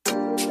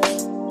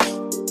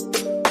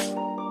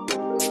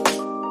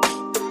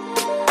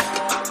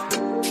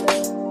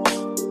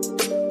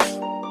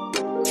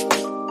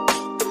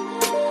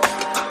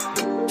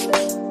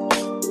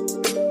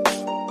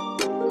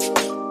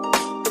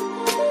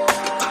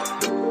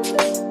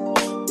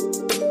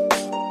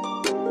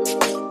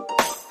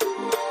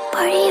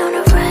Party on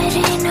a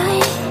Friday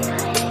night.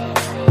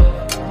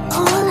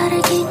 Whole lot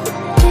of gang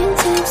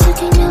things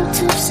looking out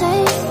to say.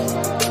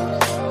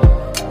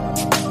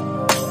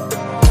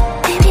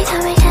 Baby,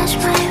 come and catch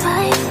my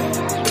vibe.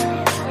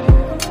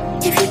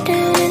 If you're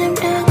down and I'm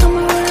down, come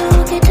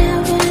around, get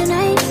down for the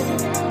night.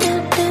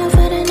 Down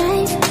for the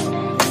night.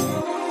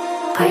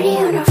 Party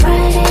on a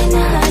Friday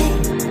night.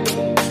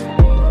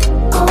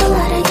 Whole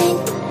lot of gang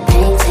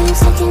things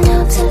looking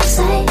out to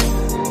say.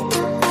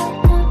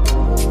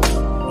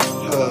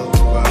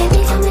 Baby,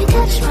 come and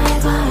catch my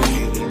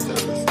vibe.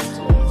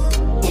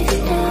 If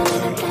you're down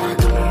and I'm down,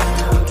 come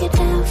around, get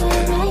down for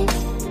the night.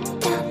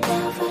 Down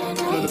for the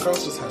night. The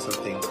girls just have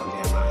some things on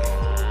their mind.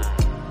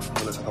 I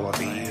want to talk about the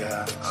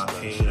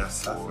pain and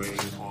suffering.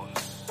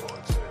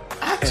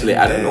 Actually,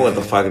 I don't know what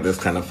the fuck this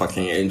kind of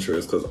fucking intro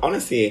is, because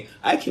honestly,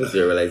 I came to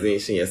the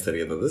realization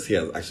yesterday that this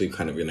year has actually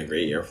kind of been a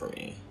great year for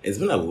me. It's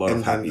been a lot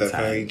of happy the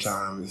times. very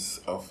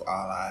charms of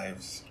our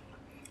lives.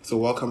 So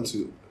welcome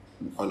to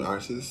On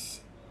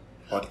Artists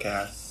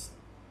Podcast,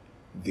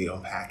 The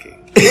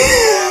Unpacking.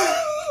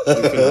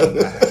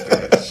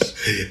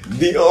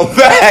 The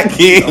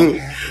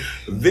Unpacking.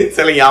 Been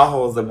telling y'all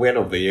hoes the word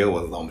of the year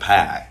was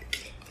unpack.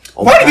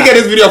 Why did you get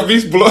this video of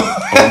me blow?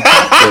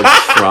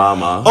 Unpack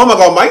trauma. Oh my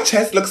god, my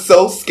chest looks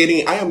so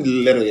skinny. I am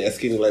literally a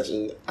skinny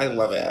legend. I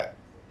love it.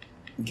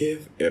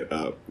 Give it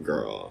up,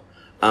 girl.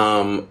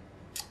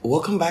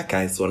 Welcome back,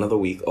 guys, to another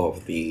week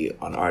of the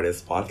On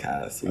Artist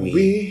Podcast.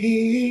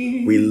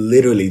 We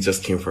literally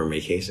just came from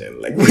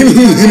vacation. Like, we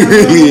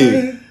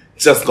literally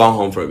just gone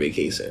home from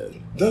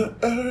vacation. The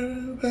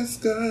herb has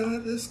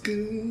got us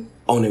good.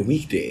 On a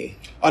weekday.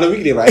 On a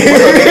weekday, right?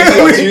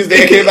 On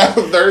Tuesday, came back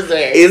on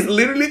Thursday. It's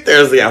literally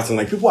Thursday afternoon.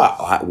 Like, people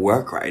are at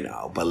work right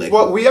now, but like...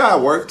 Well, we are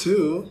at work,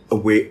 too.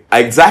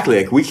 Exactly.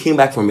 Like, we came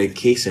back from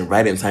vacation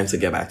right in time to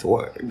get back to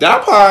work.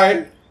 That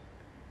part.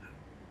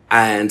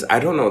 And I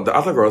don't know, the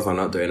other girls are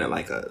not doing it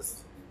like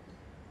us.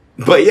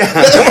 But yeah.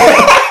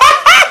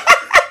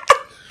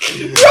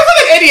 You're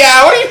like an idiot.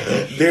 What are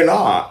you... They're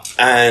not.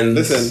 And...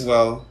 Listen,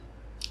 well...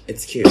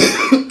 It's cute.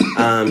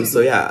 So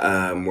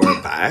yeah,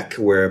 we're back.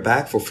 We're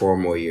back for 4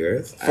 more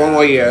years. 4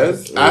 more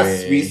years.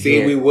 As we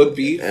say we would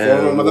be.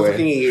 4 more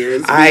motherfucking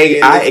years. I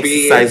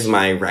exercised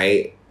my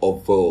right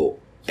of vote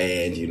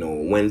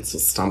and, went to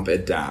stomp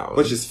it down.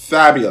 Which is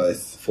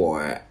fabulous.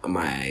 For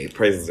my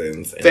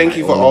presidents. Thank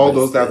you for all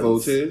those that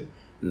voted.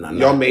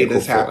 Y'all made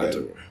this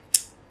happen.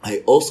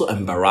 I also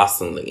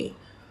embarrassingly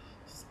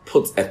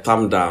put a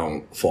thumb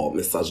down for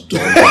Mr. John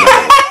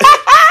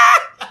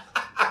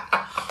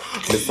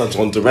Mr.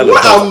 John Durello.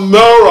 What a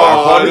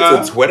moron!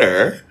 According to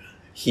Twitter,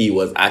 he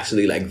was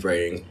actually like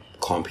very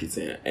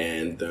competent.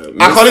 And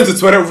according to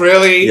Twitter,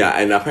 really? Yeah,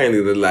 and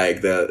apparently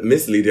the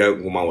Miss Lydia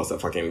woman was a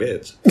fucking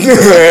bitch.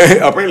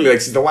 Apparently,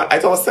 like, she's the one. I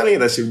was telling you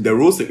that the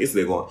rules in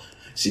Italy,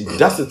 she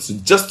does it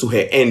just to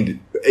her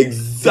end,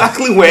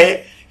 exactly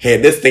where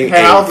this thing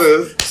ends.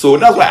 Houses. So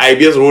that's why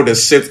IBS road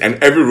is shit,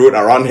 and every road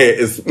around here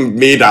is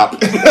made up.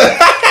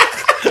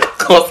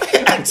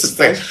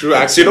 That's true.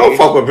 Actually, she don't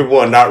fuck with people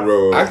on that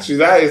road. Actually,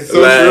 that is so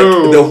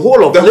true. The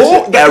whole of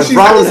she's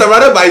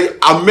surrounded by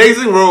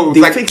amazing roads.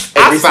 They like fixed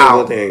every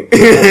single thing,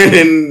 and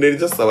then they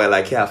just were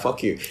like, "Yeah,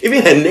 fuck you."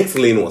 Even her next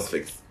lane was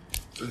fixed,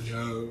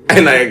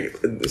 and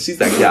she's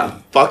like, "Yeah,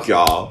 fuck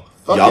y'all.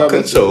 Y'all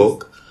can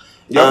choke."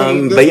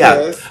 But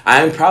yeah,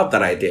 I'm proud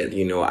that I did.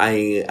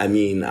 I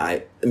mean,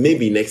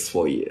 maybe next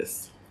 4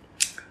 years.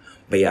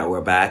 But yeah,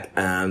 we're back.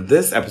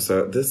 This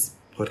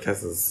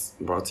podcast is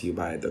brought to you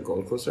by the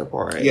Gold Coast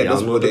Report. Yeah,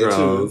 y'all know the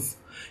girls.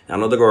 Y'all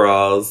know the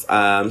girls.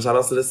 Shout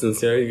out to the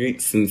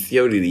sincerities.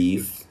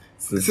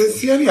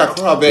 Sincerely, I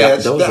cry,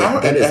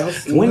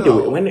 bitch. When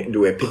they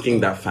were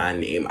picking that fan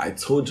name, I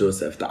told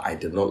Joseph that I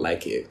did not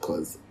like it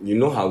because you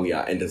know how we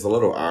are, and there's a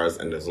lot of R's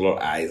and there's a lot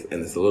of I's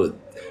and there's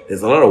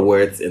a lot of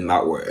words in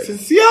that word.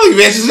 Sincerely,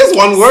 bitch, it's just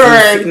one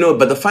word. No,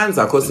 but the fans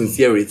are called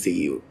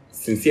sincerity.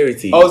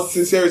 Sincerity. Oh,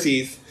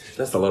 sincerities.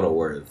 That's a lot of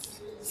words.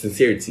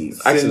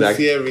 Sincerities.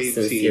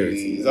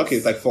 Sincerities. Okay,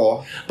 it's like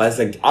 4. But it's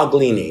like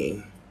ugly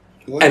name.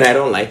 What? And I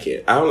don't like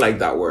it. I don't like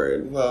that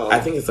word. Well, I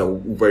think it's a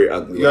very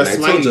ugly word. You're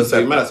smiling, so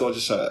you might as well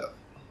just shut up.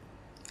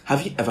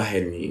 Have you ever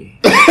heard me?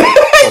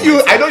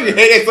 I know you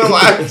hate it so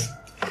much.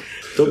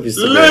 Don't be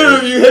so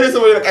literally, you hate it so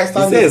much. Like, I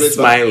stand there. You say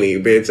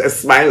smiley, bitch. A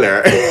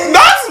smiler.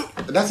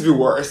 That's even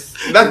worse.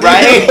 That's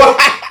right?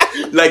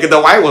 Like, the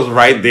Y was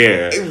right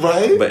there.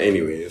 Right? But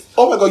anyways.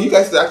 Oh my god, you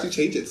guys should actually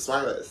change it to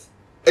smilers.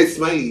 It's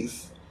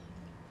smileys.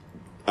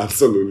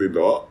 Absolutely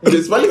not.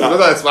 It's smileys is not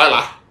a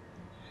smiler.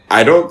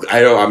 I don't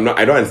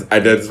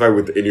identify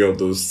with any of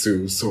those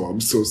two, so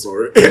I'm so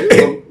sorry.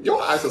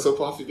 Your eyes are so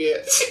puffy,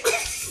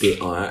 bitch. They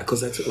are,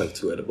 because I took like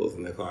 2 edibles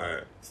in the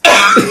car.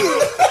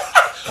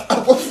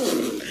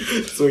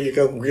 So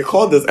you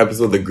call this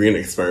episode the Green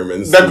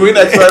Experiment. The Green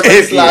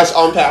Experiment /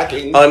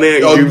 Unpacking.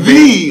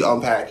 The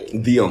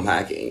Unpacking. The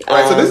Unpacking.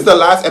 Alright, so this is the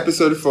last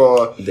episode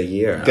for the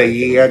year. The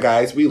year,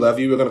 guys. We love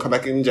you. We're going to come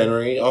back in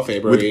January or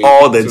February. With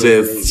all the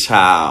gist,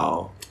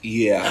 ciao.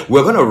 Yeah.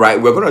 We're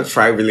gonna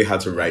try really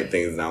hard to write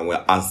things down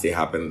as they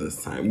happen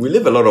this time. We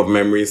live a lot of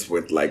memories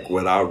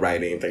without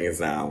writing things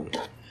down.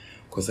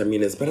 Because, I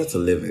mean, it's better to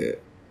live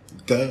it.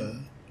 Duh.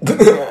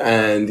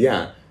 And,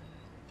 yeah.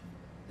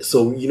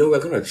 So, we're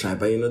gonna try,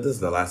 but, this is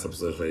the last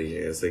episode for the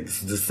year. It's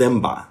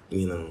December,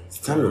 It's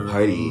time to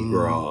party,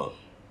 girl.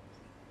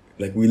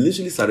 We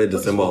literally started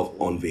December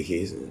on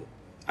vacation.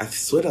 I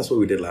swear that's what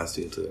we did last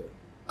year, too.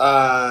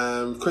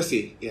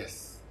 Chrissy,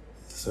 yes.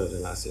 So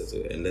then last year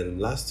too. And then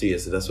last 2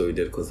 years, so that's what we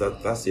did. Because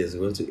last year we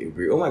went to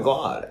April. Oh my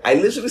God. I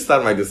literally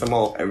start my December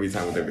off every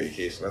time with a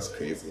vacation. That's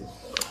crazy.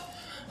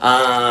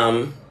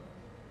 I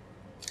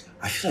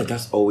feel like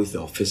that's always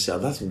the official.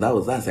 That's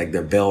like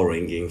the bell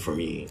ringing for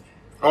me.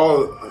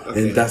 Oh,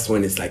 okay. And that's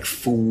when it's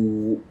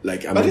full.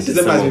 But this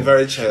December has been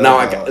very chill.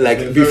 Now,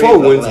 before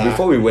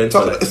we went.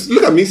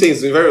 Look at me saying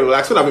it's been very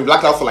relaxed. When I've been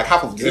blacked out for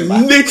half of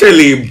December.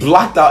 Literally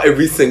blacked out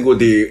every single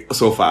day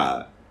so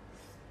far.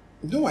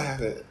 No, I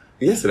haven't.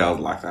 Yesterday I was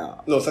blacked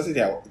out. No,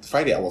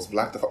 Friday I was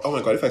blacked out. Oh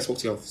my God! If I spoke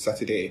to you on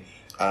Saturday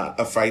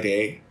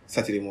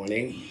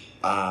morning,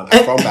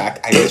 and from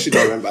back, I literally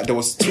don't remember. There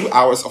was 2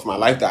 hours of my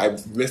life that I'm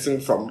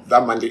missing from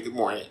that Monday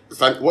morning.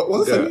 What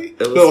was it? Sunday?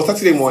 No, it was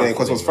Saturday morning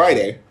because it was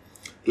Friday.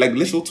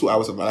 Literal 2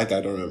 hours of my life that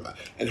I don't remember.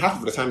 And half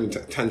of the time in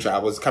Tantra, I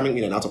was coming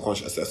in and out of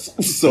consciousness.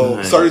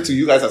 So sorry to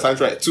you guys at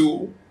Tantra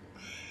too.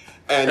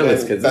 And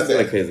it's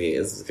crazy.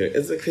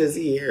 It's a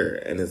crazy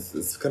year, and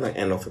it's gonna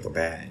end off with a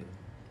bang.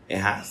 It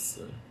has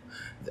to.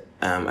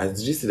 Did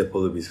you see the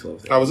Polo Beach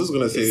Club thing? I was just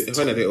gonna say,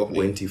 when are they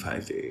opening?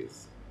 25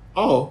 days.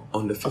 Oh,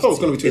 on the 15th. I thought it was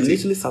gonna be 20. It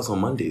literally starts on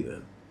Monday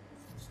then.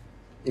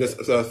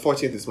 The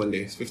 14th is Monday.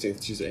 It's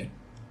 15th Tuesday.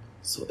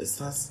 So it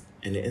starts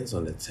and it ends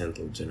on the 10th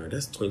of January.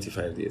 That's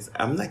 25 days.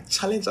 I'm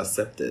challenge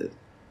accepted.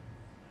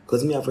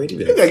 Because I've already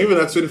been. If they're giving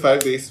us 25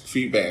 days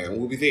free ban,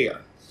 we'll be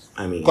there.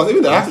 I mean, because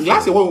even the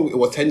last year when it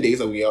was 10 days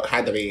and we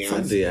had the ban,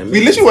 Sunday,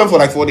 we literally went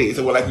for 4 days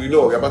and we're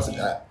we're about to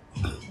die.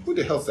 Who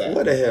the hell's that?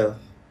 What the hell?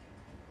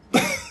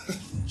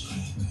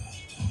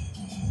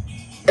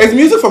 It's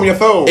music from your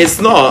phone. It's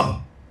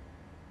not.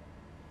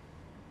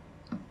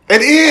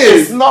 It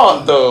is. It's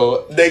not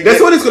though. This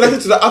one is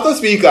connected to the other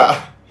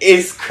speaker.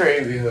 It's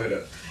crazy. Hold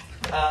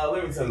up.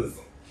 Let me turn this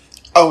on.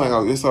 Oh my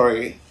God,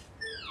 sorry.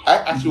 I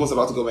actually was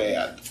about to go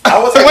mad.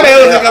 I was like, what the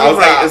hell is it coming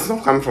from? It's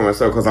not coming from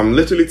myself because I'm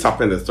literally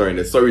tapping the story and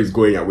the story is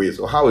going away.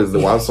 So how is the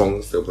one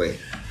song still playing?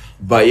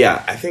 But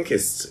yeah, I think it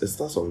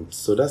starts on.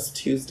 So that's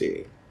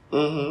Tuesday.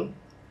 Mm-hmm.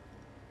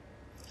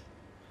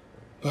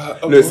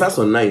 No, it starts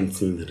on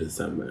 19th of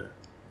December.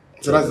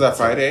 So that's that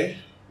Friday?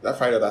 That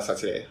Friday or that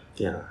Saturday?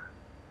 Yeah.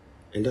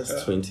 And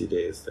that's 20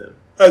 days then.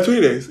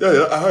 20 days?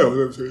 Yeah, I heard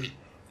it was 20.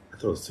 I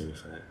thought it was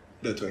 25.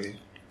 Yeah, 20.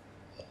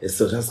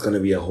 So that's going to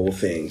be a whole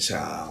thing,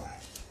 child.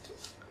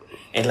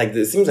 And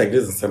it seems like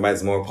this December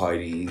is more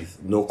parties,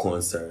 no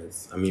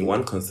concerts. I mean,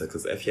 one concert,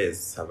 because FIA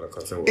is having a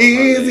concert with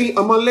Easy,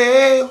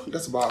 Amale.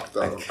 That's about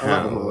though.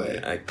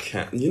 I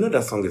can't. You know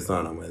that song is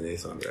not an Amale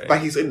song, right? But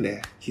he's in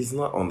there. He's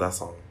not on that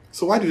song.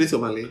 So why did they say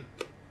Amale?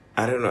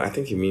 I don't know. I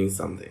think it means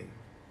something.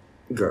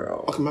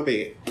 Girl. Okay, my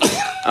bad.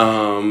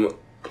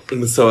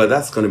 So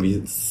that's going to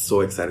be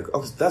so exciting.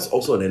 Oh, that's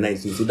also on the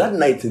 19th. So that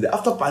night, the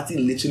after party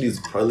literally is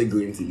probably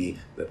going to be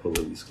the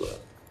Polo Beach Club.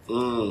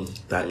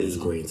 That is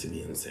going to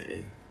be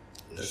insane.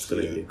 That's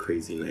going to be a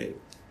crazy night.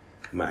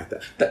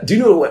 Do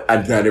you know what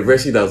the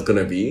anniversary that was going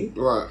to be?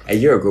 Right. A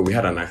year ago, we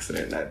had an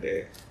accident that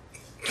day.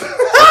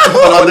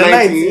 On the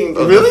 19th.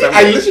 Really?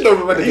 I literally don't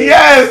remember the day.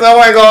 Yes, oh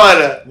my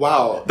God.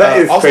 Wow. That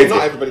is also, crazy.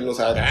 not everybody knows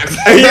how to act.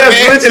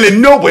 Yes, literally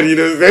nobody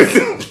knows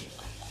that.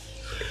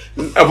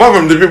 Apart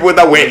from the people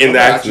that were in the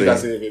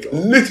accident.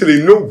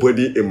 Literally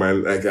nobody in my,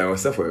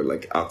 except for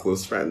our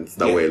close friends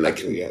that were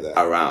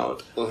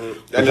around.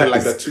 Mm-hmm. And then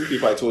the two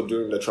people I told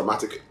during the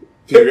traumatic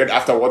period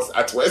afterwards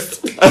at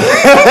West. No,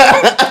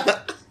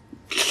 that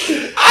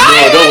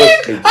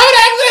was crazy. I'm an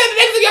accident.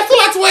 Next thing you're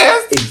still at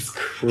West. It's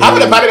crazy.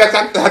 Having a party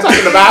attack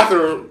in the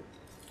bathroom.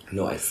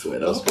 No, I swear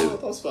that was crazy.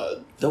 That was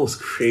fun. That was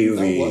crazy.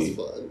 That was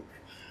fun.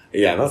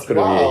 Yeah, that's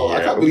gonna be a year.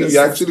 I can't believe you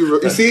actually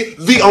wrote. You see,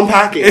 the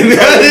Unpacking.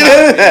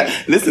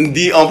 Listen,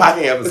 the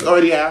Unpacking episode. It's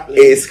already happening.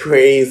 It's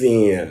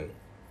crazy.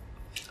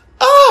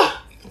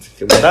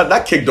 But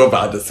that kicked off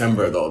at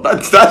December though.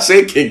 That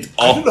shit kicked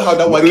off. I don't know how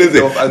that one kicked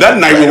off. That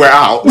night we were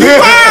out.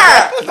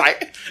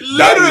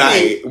 That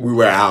night we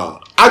were out.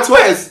 At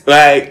West.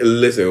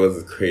 Listen, it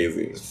was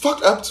crazy.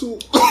 Fucked up too.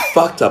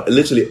 Fucked up.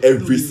 Literally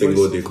every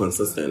single day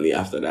consistently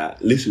after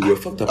that. Literally we were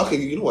fucked up. Okay,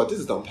 you know what? This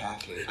is the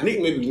Unpacking. I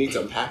think maybe we need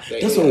to unpack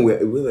that. That's when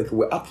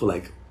we're up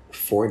for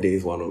 4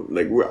 days.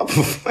 We're up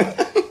for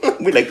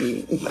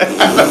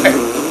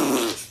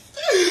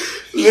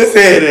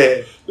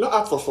Listen. Not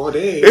up for 4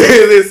 days.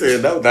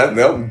 Listen,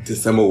 that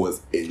December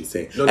was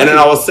insane. And then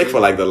I was sick for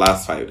the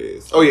last 5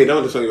 days. Oh yeah,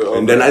 that was when you were over.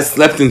 And then I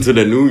slept into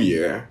the new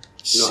year.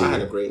 No, I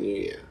had a great new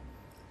year.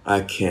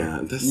 I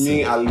can't. That's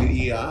me,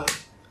 Aliyah,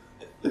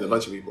 and a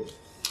bunch of people.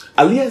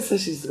 Aliyah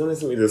said she's gonna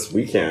see me this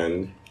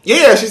weekend.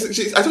 Yeah, she's.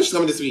 I thought she's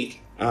coming this week.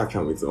 I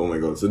can't wait. Oh my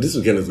God! So this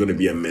weekend is gonna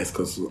be a mess.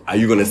 Cause are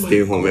you gonna stay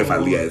home if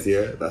Aliyah is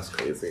here? That's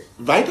crazy.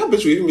 Right, that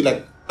bitch will even be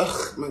like,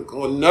 Ugh, my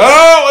God, no,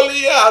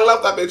 Aaliyah, I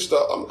love that bitch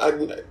though.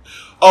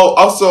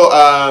 Also,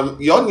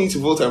 y'all need to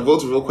vote and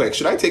vote real quick.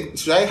 Should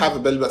I have a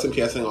belly button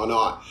piercing or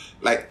not?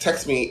 Like,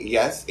 text me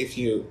yes if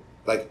you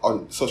like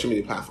on social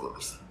media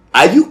platforms.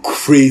 Are you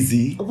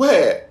crazy?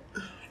 Where?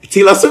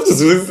 Taylor Swift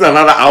is releasing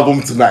another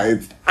album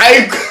tonight.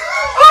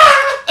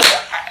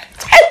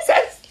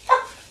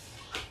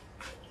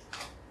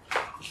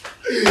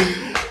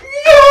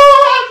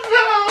 No.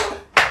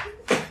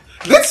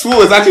 This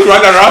fool is actually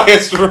running around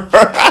his room.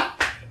 Yeah.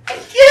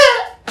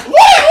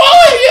 What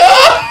are you?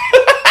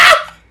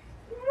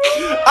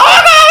 Oh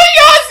no,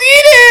 y'all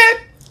seen it.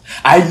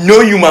 I know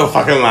you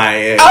motherfucking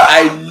lying.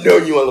 I know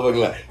you motherfucking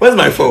lying. Where's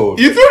my phone?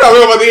 You threw it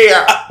away over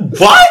there.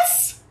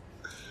 What?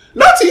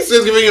 Not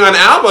T-Swift's giving you an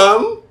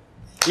album.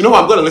 You know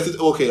what? I'm going to listen to...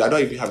 Okay, I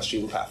don't even have a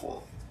streaming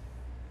platform.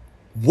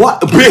 What?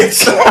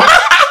 Bitch.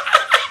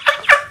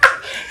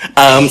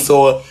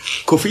 So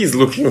Kofi is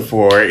looking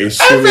for a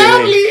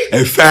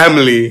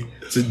family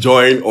to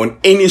join on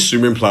any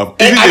streaming platform.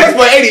 Even if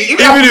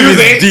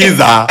it's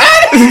Deezer.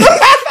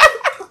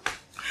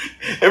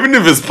 Even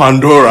if it's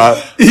Pandora.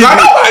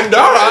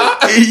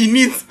 He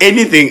needs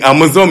anything.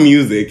 Amazon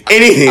Music.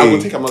 Anything. I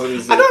will take Amazon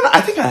Music. I don't know.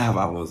 I think I have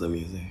Amazon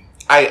Music.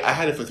 I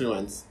had it for 3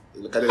 months.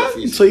 Look, I did it for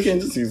you. So you can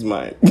just use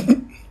mine.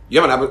 You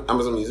have an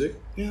Amazon Music?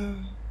 Yeah.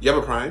 You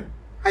have a Prime?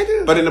 I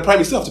do. But in the Prime,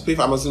 you still have to pay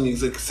for Amazon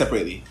Music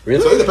separately.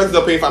 Really? So if the person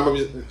don't pay for Amazon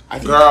Music,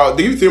 girl,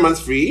 they give you 3 months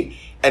free,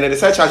 and then they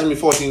start charging me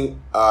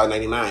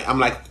 $14.99. I'm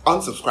like,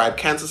 unsubscribe,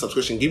 cancel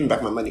subscription, give me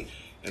back my money.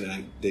 And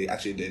then they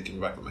actually did give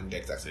me back my money the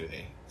exact same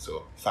day.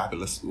 So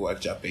fabulous work,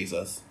 Jeff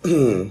Bezos.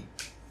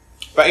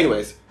 But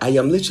anyways, I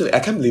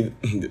can't believe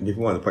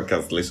people on the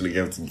podcast literally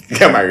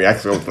get my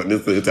reaction for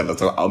this little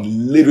so I'm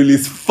literally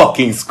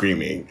fucking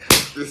screaming.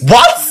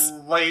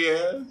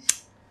 What?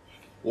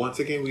 Once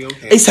again, we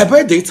okay. It's her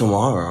birthday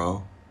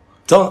tomorrow.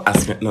 Don't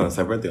ask me. No, it's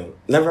her birthday.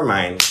 Never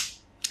mind. Is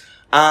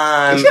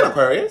she an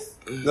Aquarius?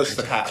 No, she's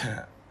a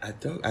cat. I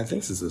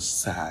think this is a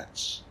Sag.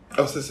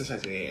 Oh, so it's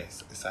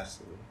yes. It's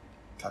actually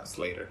talks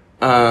later.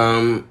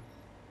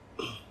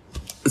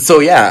 So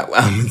yeah,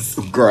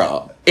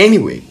 girl.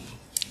 Anyway.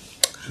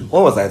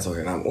 What was I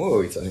talking about? What were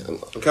we talking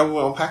about? Okay, we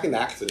were unpacking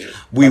the accident.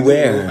 We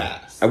were.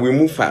 And we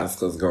move fast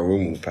because, girl, we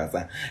move fast.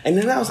 And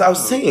then I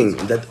was saying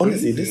that,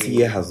 honestly, this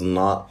year has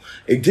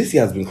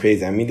been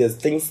crazy. I mean, there's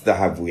things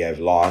that we have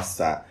lost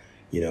that,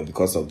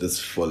 because of this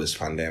foolish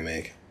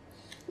pandemic.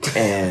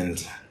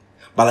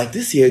 But like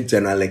this year,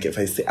 generally, like if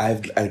I say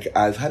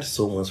I've had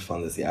so much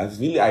fun this year.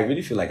 I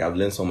really feel like I've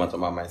learned so much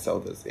about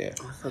myself this year.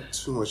 I've had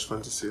too much fun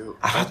this year.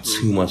 I've had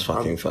too much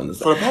fucking fun this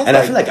year. And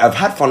I feel like I've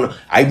had fun.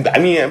 I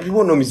mean,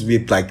 people know me to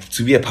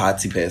be a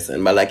party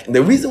person, but like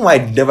the reason why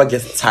it never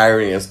gets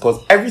tiring is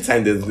because every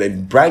time there's a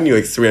brand new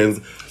experience,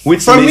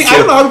 which for makes me, I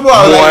don't know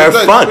how people are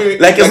more fun.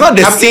 Like it's not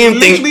the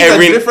same thing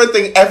every. Different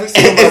thing every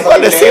single. It's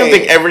not the same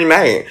thing every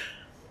night.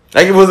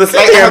 Like it was the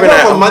same thing every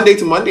night. From Monday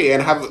to Monday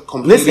and have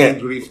completely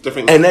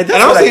different. And I'm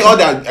not saying all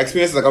the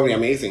experiences are gonna be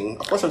amazing.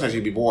 Of course, sometimes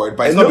you'll be bored,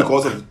 but it's not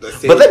because of the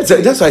same. But let me tell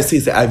you, that's why I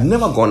say I've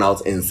never gone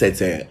out and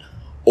said,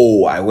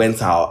 "Oh, I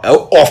went out."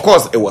 Oh, of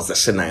course, it was a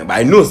shit night, but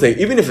I know,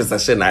 even if it's a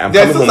shit night, I'm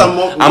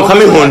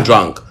coming home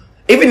drunk.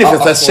 Even if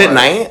it's a shit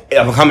night,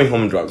 I'm coming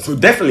home drunk. So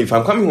definitely, if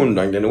I'm coming home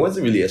drunk, then it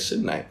wasn't really a shit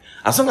night.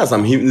 As long as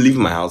I'm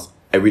leaving my house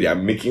every day,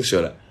 I'm making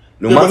sure that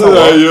no matter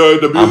what,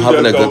 I'm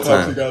having a good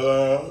time.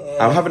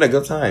 I'm having a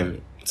good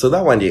time. So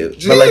that one year,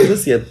 but like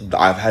this year,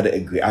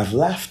 I've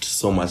laughed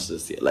so much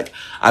this year. Like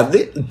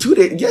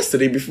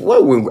yesterday before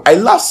I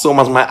laughed so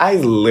much, my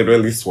eyes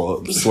literally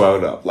swelled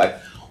up. Like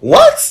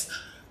what?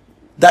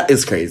 That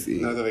is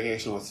crazy. No, the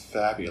vacation was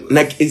fabulous.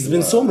 Like it's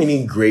been so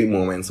many great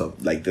moments of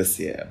like this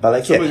year, but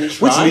like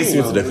which leads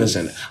me to the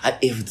question: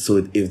 if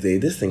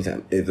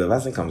the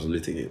vaccine comes, will you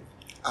take it?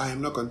 I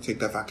am not going to take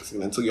that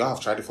vaccine until you have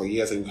tried it for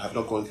years and you have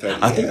not gone 30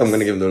 years. I think I'm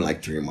going to give them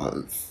like 3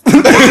 months.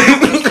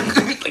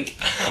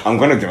 I'm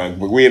going to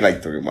wait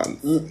like 3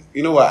 months.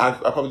 You know what? I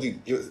probably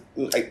give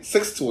like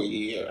 6 to a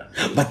year.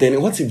 But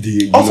then what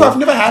if I've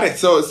never had it,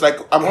 so it's like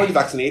I'm already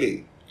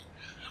vaccinated.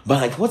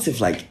 But like, what if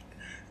like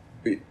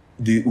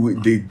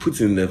they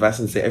put in the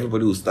vaccine and say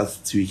everybody will start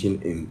tweaking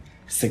in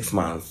 6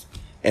 months?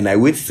 And I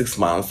wait 6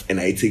 months and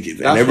I take it.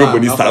 And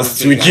everybody starts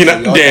tweaking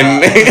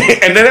then.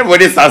 And then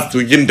everybody starts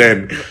tweaking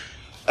then.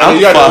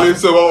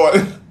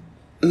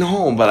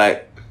 No, but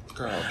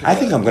I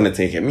think I'm gonna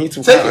take it. Me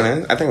too.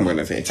 I think I'm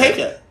gonna take it. Take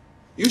it.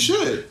 You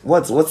should.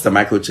 What's the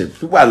microchip?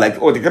 People are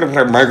like, oh, they're gonna put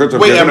a microchip.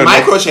 Wait, a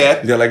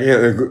microchip? They're like, yeah,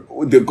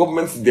 the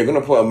government, they're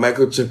gonna put a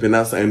microchip in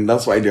us, and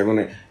that's why they're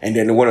gonna, and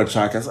then they want to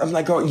track us. I'm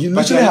like, oh, you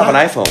literally have an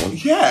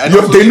iPhone. Yeah,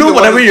 they know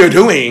whatever you're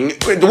doing.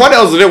 What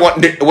else do they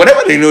want?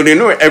 Whatever they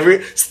know.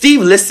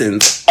 Steve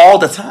listens all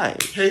the time.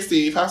 Hey,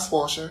 Steve, how's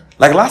Porsche?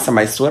 Like last time,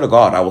 I swear to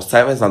God, I was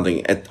typing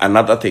something, at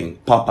another thing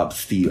pop up.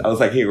 Steve, I was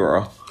like, hey,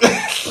 girl,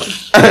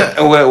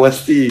 what's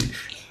Steve?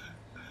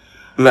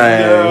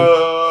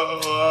 Like.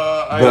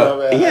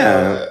 But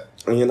yeah,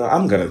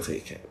 I'm gonna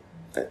take it.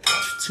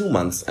 2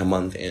 months, a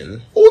month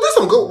in. Oh, that's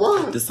some good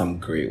wine. This some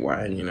great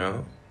wine,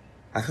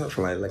 I come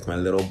from like my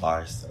little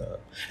bar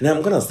setup. And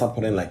I'm gonna start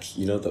putting like,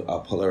 you know, the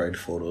Polaroid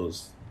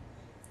photos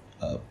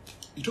up.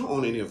 You don't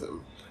own any of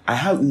them.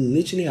 I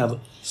literally have.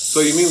 So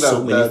you mean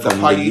the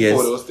party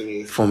photos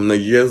thingies from the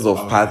years of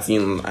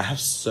partying? I have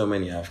so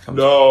many I've come.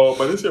 No,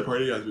 but this year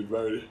party has been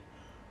very.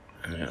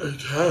 Yeah.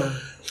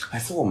 I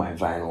still want my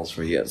vinyls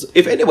for years.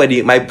 If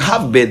anybody, my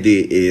half birthday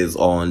is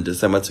on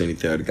December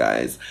 23rd,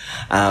 guys.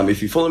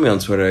 If you follow me on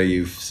Twitter,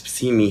 you've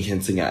seen me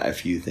hinting at a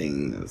few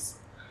things.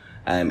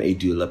 A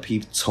Dula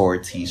Peep tour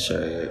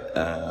t-shirt.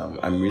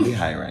 I'm really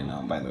high right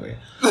now, by the way.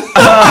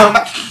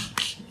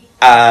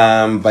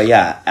 But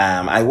yeah,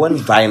 I want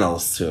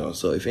vinyls too.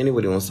 So if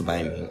anybody wants to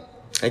buy me,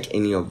 like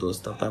any of those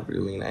stuff, that's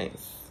really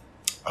nice.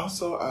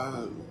 Also,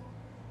 I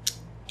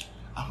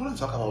want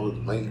to talk about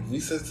my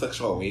recent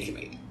sexual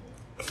awakening.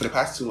 For the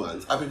past 2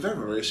 months, I've been very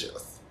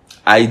voracious.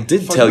 I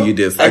did tell you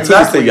this. I told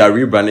you that you are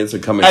rebranding to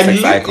become a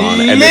sex icon.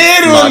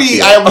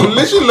 Literally, I am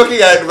literally looking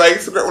at my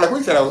Instagram. Like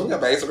we said, I was looking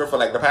at my Instagram for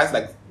like the past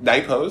like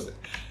 9 posts,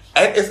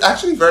 and it's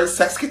actually very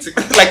sex kitty.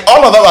 Like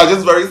all of them are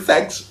just very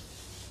sex.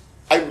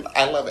 I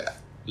love it,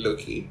 low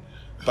key.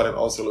 But I'm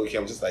also low key.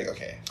 I'm just like,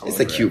 okay. It's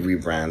a cute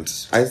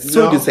rebrand. I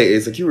told you say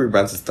it's a cute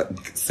rebrand to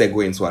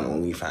segue into an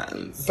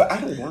OnlyFans. But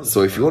I don't want.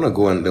 So if you want to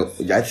go and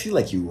I feel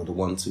like you would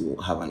want to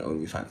have an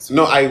OnlyFans.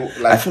 No,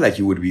 I feel like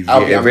you would be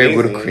a very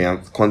good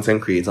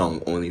content creator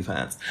on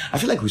OnlyFans. I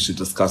feel like we should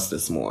discuss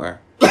this more.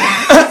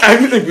 I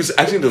feel like we should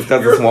actually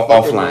discuss this more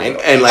offline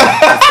and like.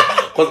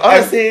 Because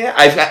honestly,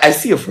 I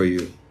see it for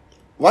you.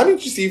 Why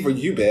didn't you see it for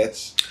you,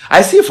 bitch?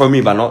 I see it for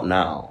me, but not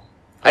now.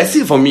 I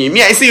see it for me.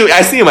 I see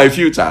it in my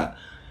future.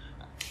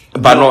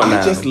 But not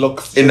now. Just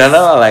look in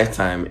another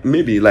lifetime.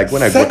 Maybe like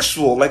when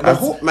sexual. Like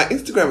my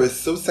Instagram is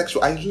so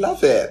sexual. I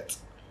love it.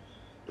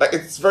 Like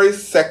it's very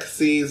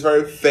sexy. It's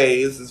very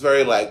phase. It's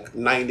very like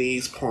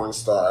 90s porn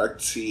star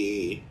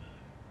tea.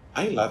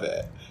 I love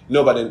it.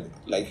 No, but then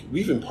like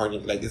we've been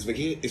partying. Like it's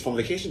from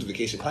vacation to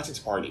vacation, party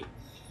to party.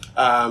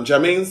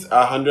 Jermaine's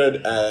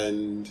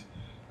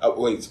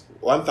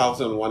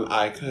 1001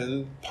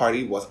 icon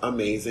party was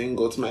amazing.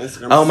 Go to my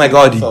Instagram. Oh my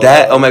god,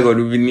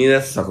 we need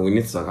to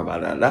talk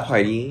about that. That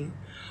party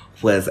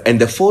was, and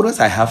the photos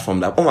I have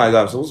from that. Oh my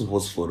god, I'm supposed to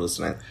post photos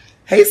tonight.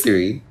 Hey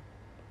Siri,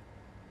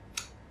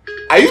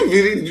 are you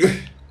really?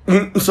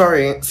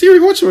 Sorry, Siri.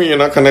 What you mean you're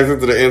not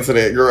connected to the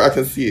internet, girl? I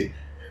can see it.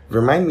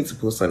 Remind me to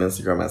post on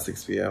Instagram at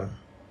 6 p.m.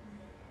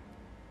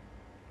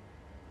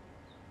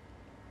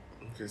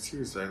 Okay,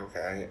 Siri's like, okay,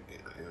 I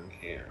don't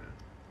care.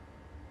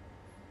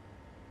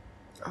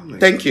 Oh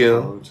thank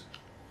you.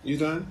 You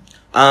done?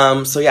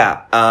 So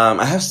yeah,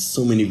 I have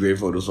so many great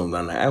photos from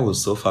that night. I was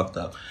so fucked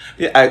up.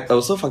 Yeah, I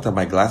was so fucked up.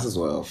 My glasses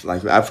were off.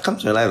 Like I've come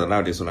to realize that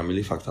nowadays when I'm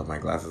really fucked up, my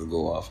glasses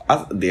go off.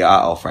 They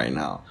are off right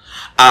now.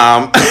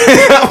 I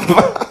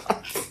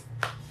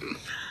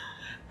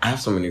have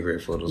so many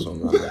great photos from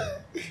that night.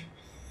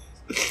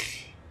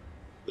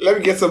 Let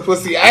me get some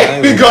pussy.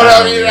 I be going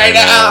on me right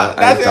now.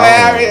 That's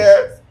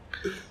hilarious.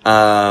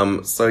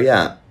 So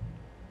yeah,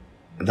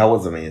 that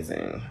was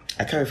amazing.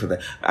 I can't wait for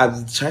that. I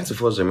was trying to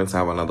force Jermaine to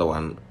have another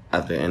one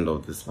at the end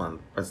of this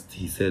month, but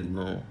he said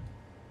no.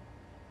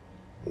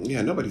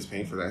 Yeah, nobody's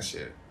paying for that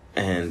shit.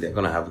 And they're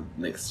gonna have it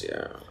next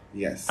year.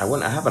 Yes. I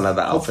have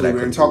another outfit. Hopefully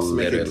we're in talks to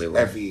make it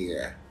every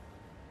year.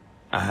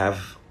 I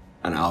have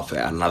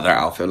another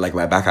outfit, like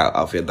my backup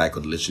outfit that I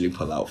could literally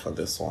pull out for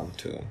this one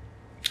too.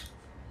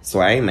 So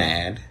I ain't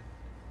mad.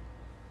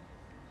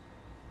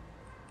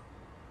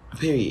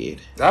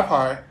 Period. That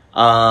part.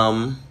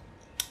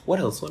 What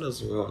else do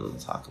we want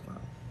to talk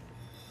about?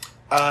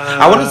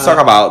 I wanted to talk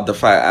about the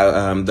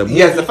fact, the movie.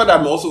 Yes, the fact that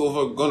I'm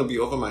also going to be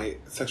over my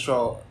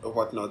sexual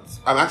whatnot.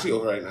 I'm actually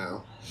over it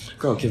now.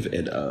 Girl, give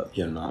it up.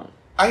 You're not.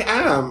 I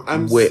am.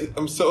 I'm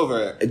so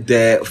over it.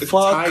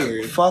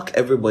 Tired. Fuck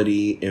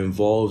everybody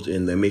involved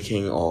in the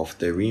making of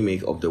the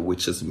remake of the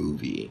Witches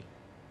movie.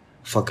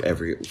 Fuck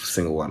every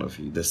single one of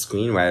you. The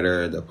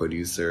screenwriter, the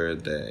producer,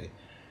 the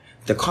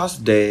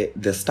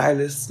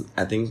stylist.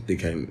 I think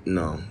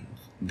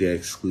they're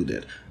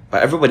excluded.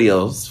 But everybody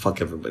else,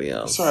 fuck everybody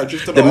else. Sorry, I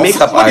drifted the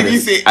makeup what artist. Did you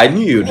say? I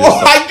knew you.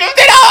 I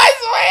drifted off. I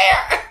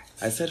swear.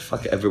 I said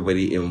fuck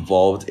everybody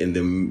involved in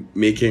the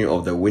making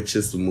of the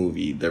Witches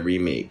movie, the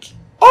remake.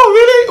 Oh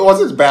really? Was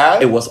it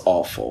bad? It was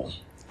awful.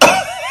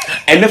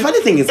 And the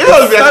funny thing is,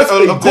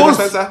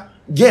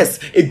 yes,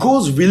 it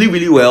goes really,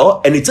 really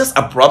well, and it just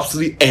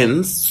abruptly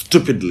ends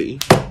stupidly.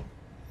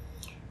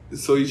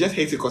 So you just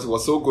hate it because it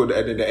was so good,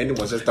 and then the ending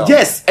was just down.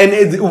 Yes, and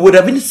it would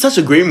have been such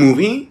a great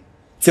movie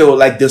till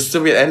like the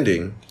stupid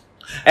ending.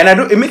 And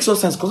it makes no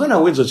sense because when I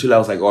went to chill, I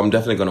was like, oh, I'm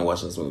definitely gonna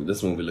watch this movie.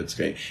 This movie looks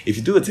great. If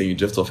you do it and you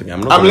drift off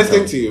again, I'm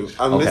listening to you.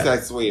 I'm listening, I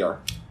swear.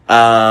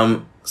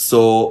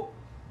 So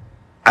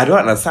I don't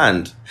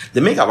understand.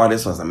 The makeup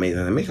artist was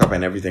amazing. The makeup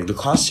and everything. The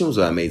costumes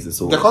were amazing.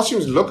 So the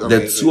costumes look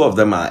amazing. The two of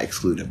them are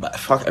excluded, but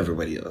fuck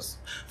everybody else.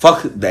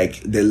 Fuck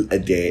like the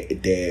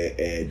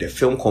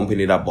film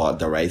company that bought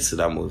the rights to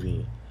that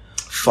movie.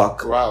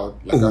 Fuck. Wow.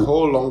 Like a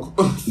whole long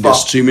the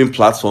streaming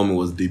platform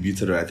was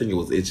debuted. I think it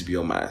was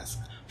HBO Max.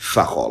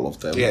 Fuck all of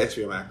them. Yeah,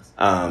 HBO Max.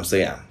 So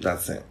yeah,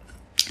 that's it.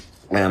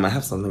 I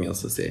have something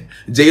else to say.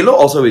 J-Lo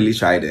also really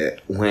tried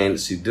it when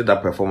she did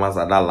that performance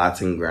at that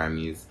Latin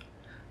Grammys.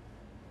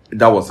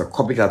 That was a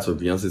copycat of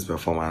Beyonce's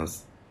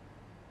performance.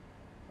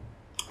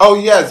 Oh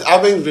yes,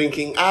 I've been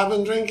drinking.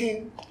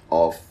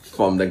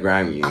 From the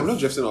Grammys. I'm not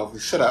drifting off.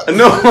 Shut up.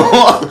 No,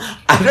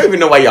 I don't even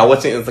know why you're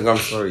watching Instagram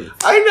stories.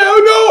 I know.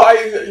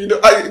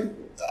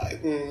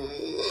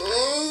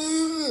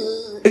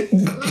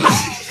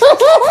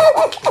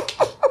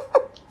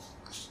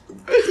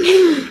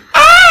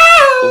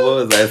 What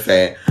was I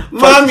saying?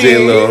 Mommy.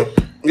 J-Lo.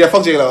 Yeah,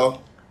 fuck J-Lo.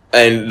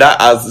 And that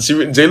as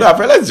J-Lo, I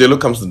feel like J-Lo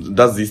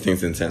does these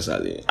things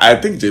intentionally. I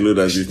think J-Lo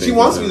does these things. She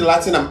wants to be the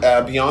Latin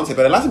Beyonce,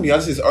 but the Latin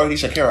Beyonce is already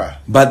Shakira.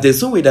 But there's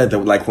some way that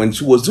like when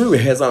she was doing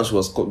rehearsal, she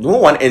was no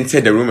one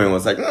entered the room and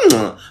was like,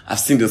 I've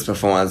seen this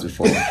performance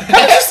before. I've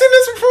seen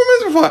this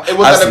performance before. It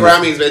was at the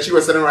Grammys, but she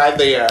was sitting right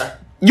there.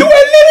 You were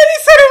literally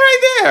sitting right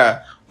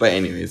there. But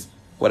anyways,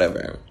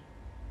 whatever.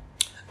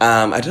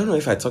 I don't know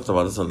if I talked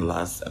about this on the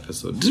last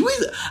episode. Did we?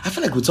 I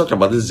feel like we talked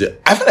about this.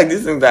 I feel like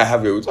these things that I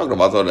have here, we talked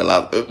about on the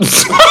last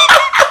episode.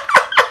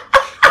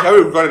 Have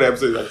we recorded an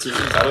episode like 2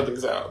 weeks? I don't think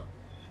so.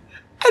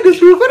 I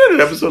just recorded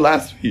an episode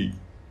last week.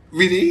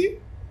 Really?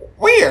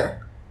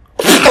 Where?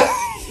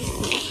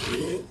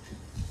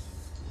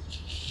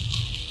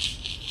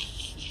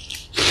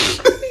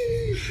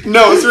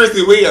 No,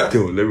 seriously, where?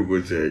 Yo, let me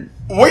go check.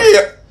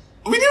 Where?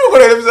 We didn't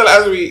record an episode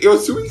last week. It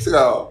was 2 weeks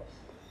ago.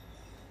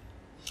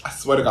 I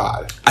swear to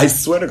God. I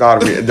swear to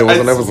God, there was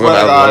an episode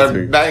last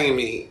week. That ain't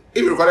me.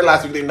 If you recorded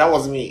last week, then that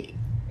was me.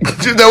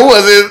 That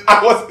wasn't.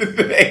 I wasn't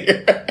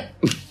there.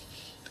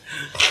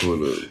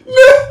 Hold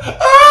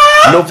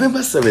on. November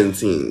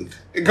 17th.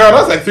 Girl, that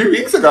was like 3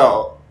 weeks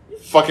ago.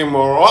 Fucking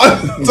moron.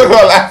 Talk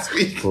about last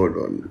week. Hold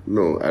on.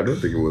 No, I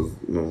don't think it was.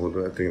 No, hold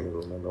on. I think it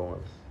was another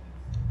one.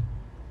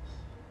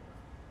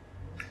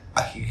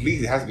 At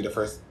least it has to be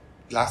the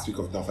last week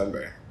of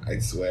November. I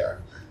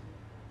swear.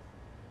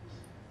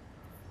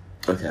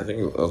 Okay, I think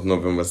it was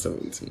November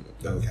 17th.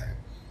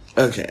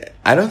 Okay.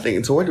 I don't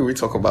think. So what did we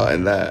talk about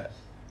in that?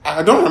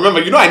 I don't remember.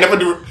 I never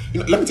do.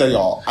 Let me tell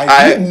y'all.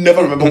 I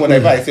never remember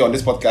whatever I say on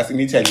this podcast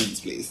immediately I leave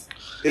this place.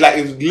 It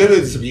literally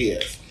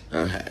disappears.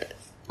 Okay.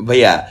 But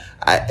yeah,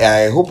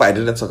 I hope I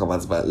didn't talk about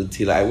this, but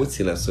Taylor, I would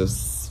Taylor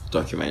Swift's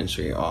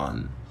documentary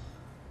on.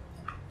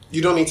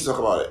 You don't need to talk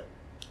about it.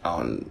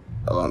 You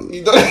don't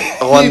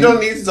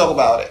need to talk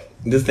about it.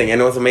 This thing, and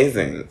it was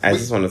amazing. I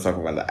just want to talk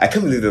about that. I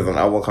can't believe there's an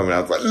album coming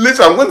out. Like,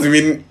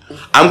 literally,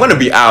 I'm going to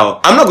be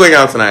out. I'm not going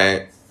out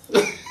tonight.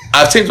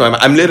 I've changed my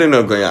mind. I'm literally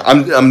not going out.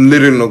 I'm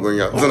literally not going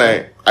out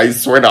tonight. I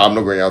swear that I'm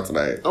not going out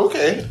tonight.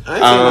 Okay.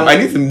 I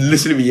need to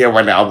literally be here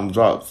when the album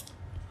drops.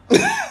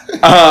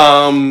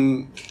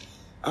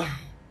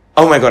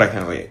 Oh my God, I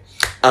can't wait.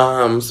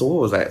 So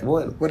what was I?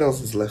 What else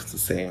is left to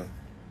say?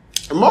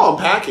 More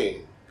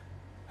unpacking.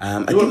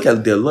 I think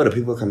there are a lot of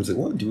people coming to.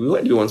 What do you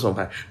want to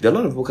unpack? There are a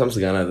lot of people coming to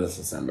Ghana this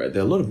December.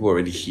 There are a lot of people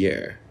already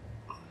here.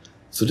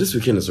 So this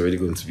weekend is already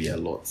going to be a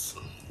lot.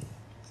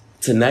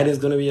 Tonight is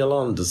going to be a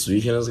lot. This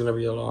weekend is going to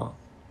be a lot.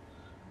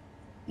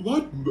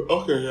 What?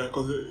 Okay, yeah,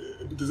 because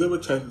December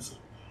 10th is.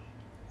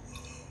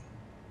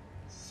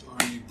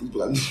 Sorry,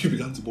 you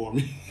began to bore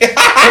me.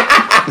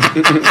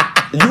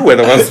 You were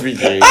the one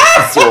speaking,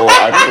 so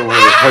I don't know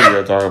what the fuck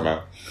you're talking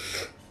about.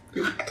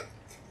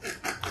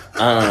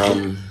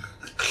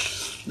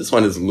 This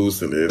one is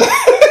loose in it.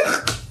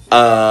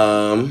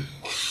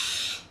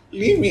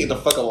 Leave me the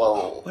fuck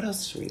alone. What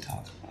else should we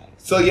talk about?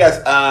 So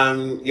yes,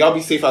 y'all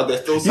be safe out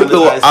there. Still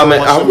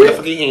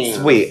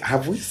sanitize. Wait,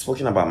 have we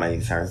spoken about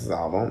Miley Cyrus's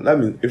album? That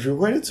means if you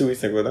recorded 2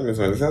 weeks ago, that means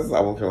Miley Cyrus's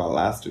album came out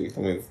last week.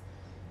 That means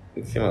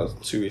it came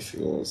out 2 weeks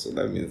ago. So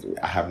that means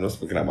I have not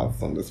spoken about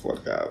this on this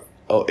podcast.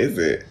 Oh, is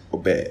it? Oh,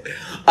 bet.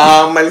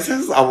 Miley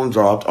Cyrus's album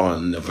dropped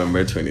on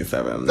November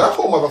 27th. That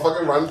whole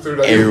motherfucking run through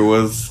that.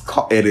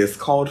 It is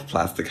called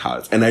Plastic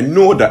Hearts, and I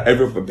know that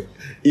everybody,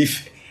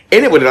 if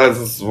anybody that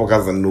listens to this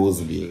podcast and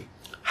knows me,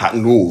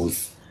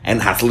 knows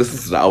and has listened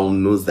to the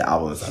album, knows the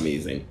album is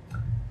amazing.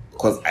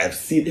 Because I've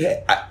seen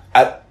it.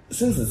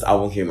 Since this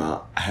album came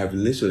out, I have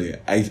literally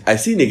I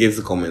see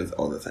negative comments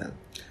all the time.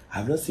 I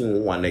have not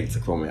seen one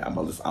negative comment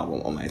about this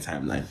album on my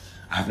timeline.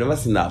 I have never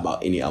seen that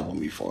about any album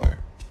before.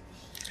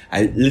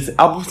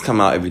 Albums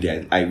come out every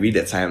day. I read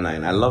the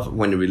timeline. I love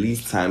when the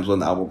release times, when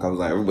the album comes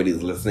out,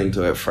 everybody's listening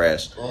to it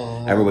fresh.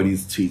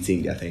 Everybody's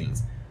tweeting their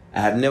things.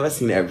 I have never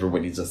seen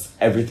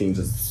everything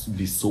just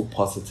be so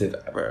positive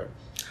ever.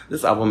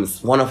 This album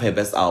is one of her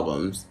best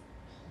albums,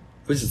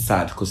 which is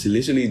sad because she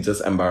literally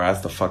just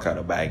embarrassed the fuck out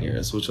of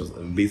Bangers, which was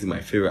basically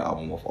my favorite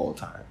album of all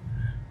time.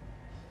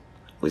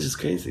 Which is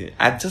crazy.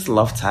 I just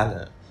love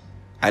talent.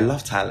 I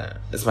love talent.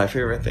 It's my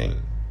favorite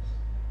thing.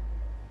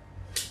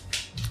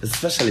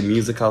 Especially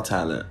musical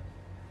talent.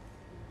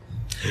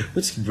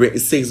 Which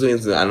segues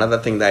into another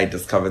thing that I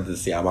discovered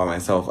this year about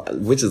myself,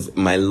 which is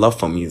my love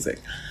for music.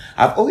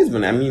 I've always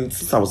been,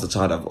 since I was a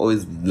child, I've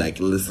always,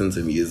 listened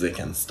to music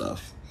and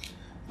stuff.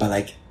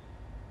 But,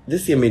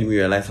 this year made me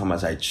realize how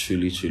much I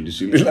truly, truly,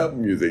 truly love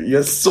music.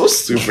 You're so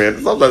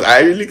stupid. Sometimes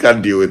I really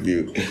can't deal with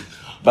you.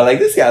 But,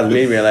 this year has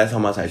made me realize how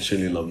much I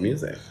truly love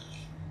music.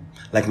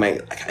 like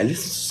I listened to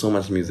so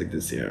much music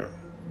this year.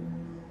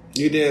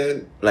 You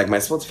did. Like my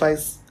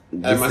Spotify's.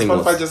 My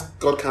Spotify just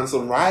got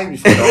cancelled right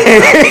before.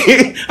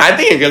 I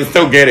think you can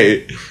still get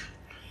it.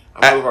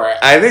 I'm over it.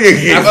 I think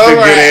you can still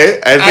get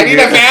it. I need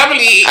a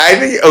family. I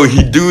think.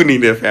 He do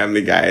need a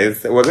family,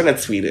 guys. We're gonna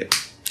tweet it.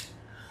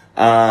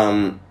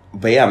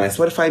 But yeah, my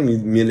Spotify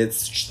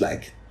minutes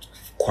like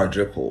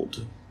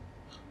quadrupled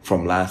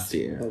from last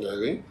year.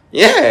 Really?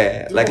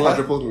 Yeah, like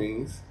quadrupled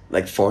means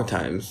like 4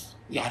 times.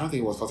 Yeah, I don't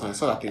think it was 4 times. I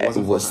saw that thing. It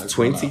was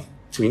 20.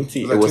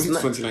 It was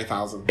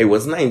 29,000. It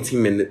was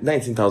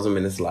 19,000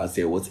 minutes last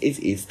year. It was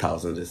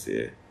 88,000 this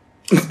year.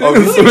 Oh,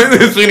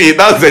 really?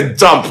 That was a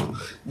jump.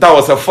 That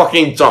was a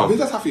fucking jump. I think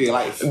that's half of your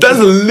life. That's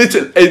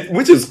literally,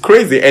 which is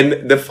crazy.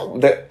 And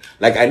the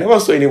like, I never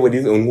saw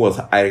anybody who was.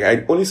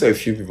 I only saw a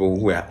few people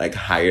who were like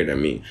higher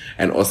than me,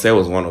 and Osei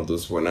was one of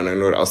those people. And I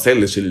know that Osei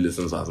literally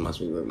listens to as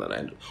much music than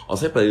I do.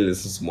 Osei probably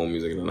listens to more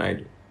music than I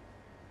do.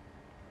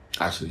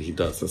 Actually, he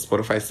does. The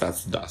Spotify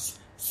stats does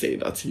say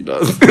that he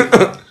does.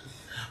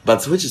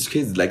 But which is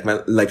crazy. Like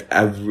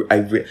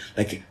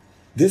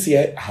this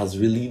year has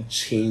really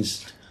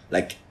changed.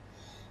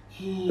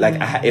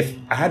 If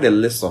I had a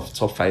list of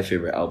top 5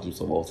 favorite albums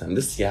of all time,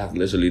 this year has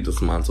literally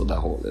dismantled that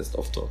whole list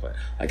of top 5.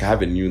 Like I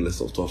have a new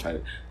list of top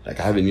 5. Like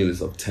I have a new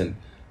list of 10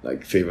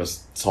 like favorite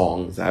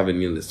songs. I have a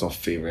new list of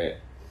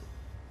favorite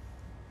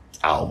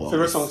albums.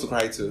 Favorite songs to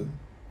cry to.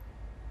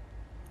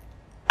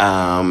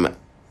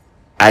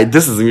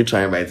 This is me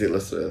trying by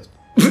Taylor Swift.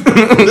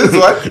 This is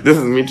what? This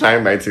is me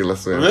trying by Taylor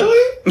Swift. Really?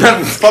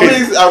 For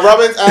me,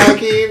 Robert, I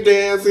keep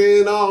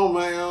dancing on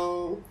my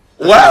own.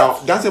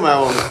 What? Dancing my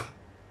own.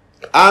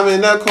 I'm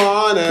in the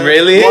corner.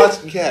 Really?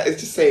 Yeah, it's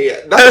just say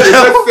it. That's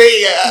just say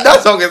it.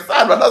 That song is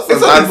sad, but that's a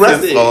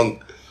sad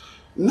song.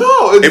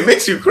 No, it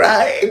makes you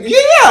cry.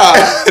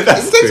 Yeah, it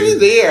takes me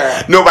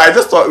there. No, but I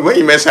just thought when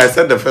you mentioned, I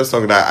said the first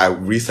song that I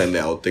recently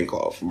I'll think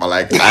of. But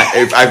like,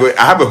 I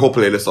have a whole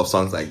playlist of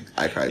songs like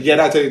I cried. Yeah,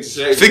 that's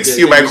it. Fix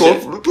You by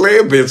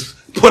Coldplay, bitch.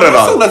 Put it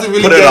on.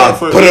 Really put it on.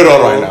 Put it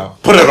on right now.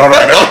 Put it on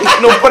right now.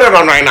 No, put it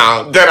on right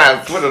now. Then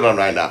I put it on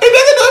right now. It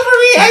doesn't do it for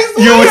me. I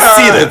swear. You will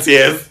see the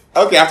tears.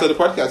 Okay, after the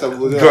podcast, I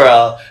will do that.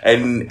 Girl,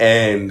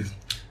 and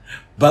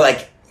but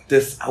like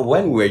this,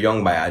 When We Were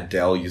Young by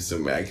Adele used to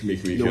make me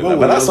feel that.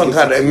 But that song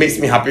kind of makes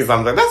me happy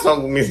sometimes. That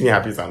song makes me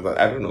happy sometimes.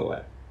 I don't know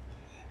why.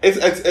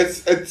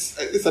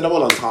 It's a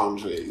double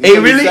entendre. It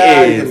really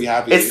is.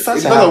 It's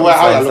such a happy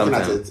how you're song looking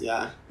sometimes.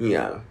 at it.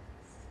 Yeah.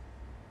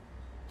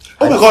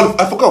 Oh my god,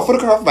 I forgot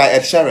Photograph by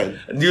Ed Sheeran.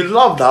 You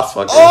love that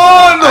fucking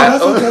song.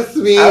 That's what gets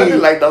me. I really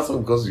like that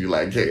song because you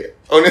like it.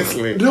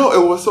 Honestly. No,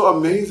 it was so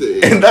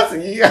amazing. And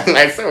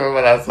I still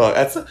remember that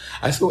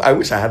song. I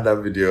wish I had that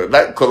video.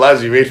 That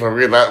collage you made for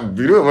me.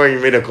 Do you remember you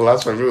made a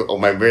collage for me on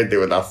my birthday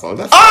with that song?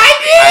 That's how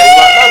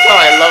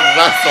I love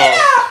that song.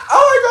 Oh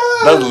my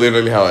god. That's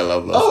literally how I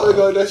love that song. Oh my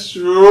god, that's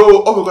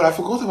true. Oh my god, I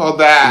forgot about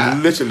that.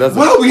 Literally, that's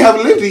we have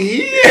lived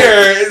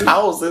years.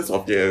 Thousands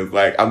of years.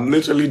 Like, I'm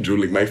literally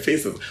drooling. My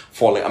face is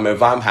falling. I'm a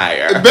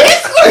vampire.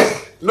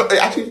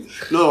 Basically.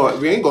 No,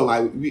 we ain't gonna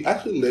lie. We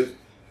actually live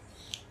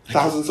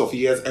thousands of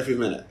years every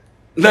minute.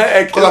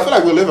 Because I feel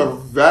like we live a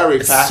very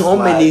fast so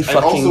life. many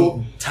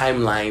fucking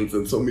timelines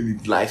and so many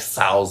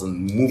lifestyles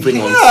and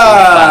moving on so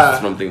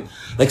fast from things.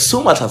 Like,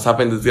 so much has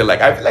happened this year.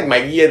 Like, I feel like my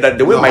year,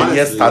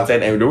 year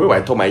started and the way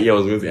I thought my year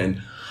was going to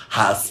end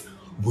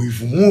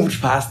we've moved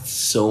past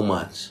so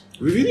much.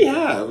 We really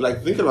have.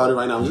 Like, thinking about it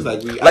right now, I'm just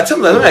like,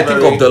 sometimes when I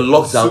think of the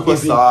lockdown,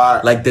 superstar.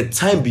 Even, like the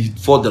time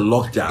before the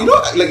lockdown.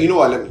 You know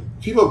what?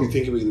 People be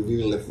thinking we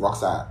really live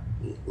rockstar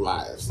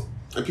lives.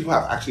 And people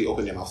have actually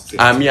opened their mouths to say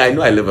I mean, I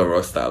know I live a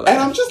rockstar life. And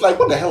I'm just like,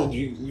 what the hell do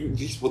you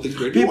what things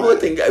great people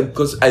think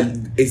because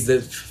it's the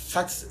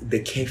fact the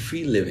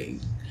carefree living.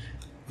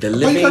 The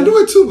living you can do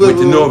it too, with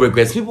no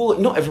regrets.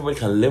 Not everybody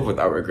can live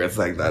without regrets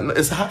like that.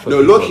 It's hard for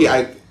people. Low-key,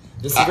 I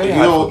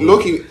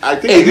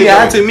think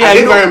I did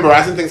very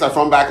embarrassing things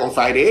from back on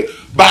Friday,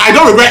 but I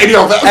don't regret any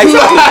of that.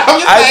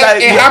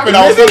 Exactly. It happened.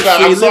 I was so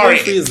glad. I'm sorry.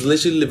 Living free is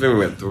literally living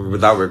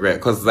without regret.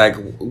 Because like,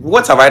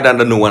 what have I done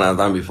that no one has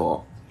done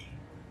before?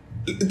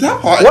 That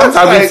part. What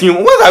happened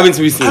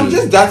to be seen? I'm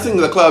just dancing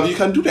in the club. You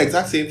can do the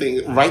exact same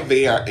thing right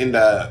there in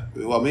the.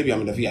 Well, maybe I'm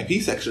in the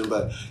VIP section,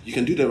 but you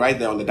can do it right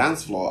there on the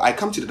dance floor. I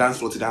come to the dance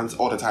floor to dance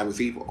all the time with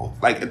people.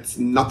 Like, it's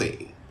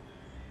nothing.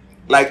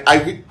 Like,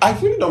 I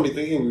really don't be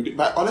thinking,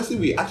 but honestly,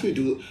 we actually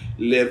do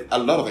live a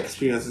lot of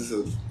experiences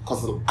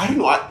because I don't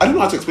know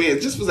how to explain it.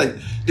 It just feels like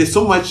there's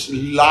so much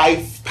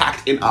life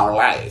packed in our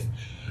life.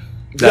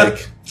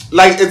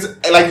 Like it's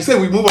like you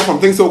said, we move on from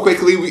things so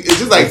quickly. It's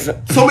just like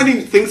so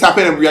many things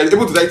happen, and we are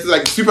able to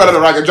like sweep out of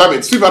the rag and drum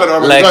it, sweep out of the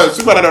rag and drum it,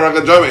 sweep out of the rag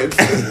and drum it.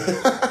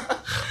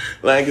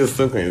 Like, it's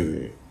so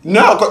crazy.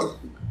 No,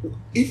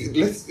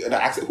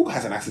 who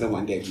has an accident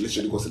one day?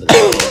 Literally goes to the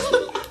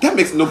hospital. That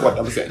makes no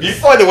goddamn sense.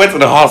 Before they went to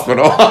the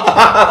hospital,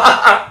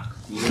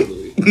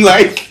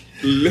 like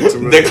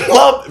the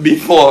club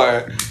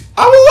before,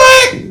 I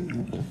was like,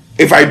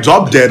 if I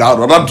drop dead, I'd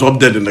rather drop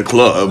dead in the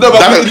club. No,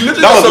 that was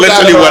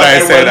literally what I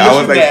said. I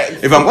was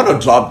like, if I'm gonna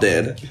drop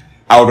dead,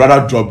 I would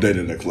rather drop dead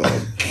in the club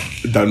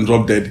than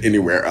drop dead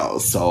anywhere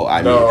else. So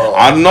I mean, No.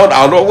 I'm not.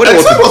 When it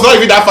was not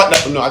even that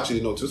fast. No, actually,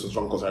 no. This was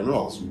wrong because I remember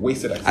I was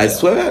wasted. I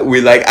swear,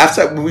 we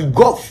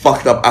got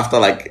fucked up after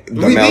like the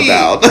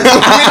meltdown.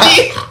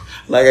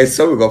 Like I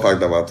swear, we got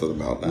fucked up after the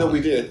meltdown. No,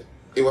 we did.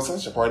 It was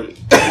such a party.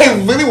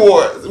 It really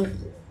was.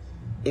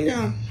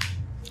 Yeah,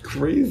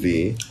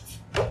 crazy.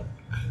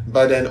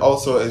 But then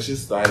also, it's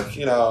just like,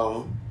 you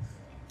know.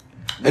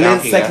 And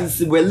then it's like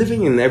we're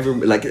living in that's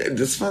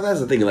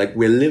the thing. Like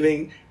we're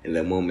living in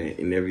the moment,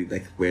 in every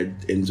we're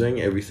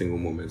enjoying every single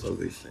moment of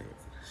these things.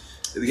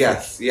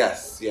 Yes.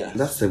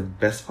 That's the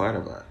best part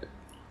about it.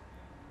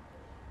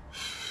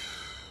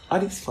 All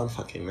these fun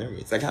fucking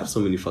memories. Like I have so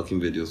many fucking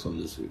videos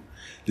from this week.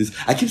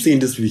 I keep saying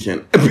this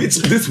weekend, bitch.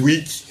 This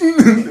week,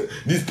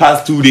 these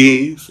past 2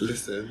 days.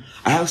 Listen,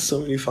 I have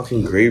so many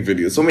fucking great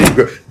videos, so many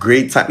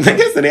great times. Like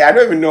yesterday, I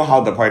don't even know how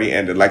the party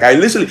ended. Like I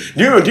literally,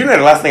 do you know the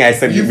last thing I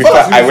said before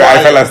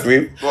I fell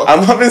asleep? What?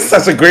 I'm having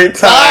such a great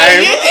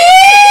time.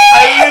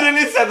 I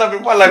literally said that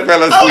before I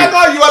fell asleep. Oh my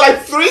god, you are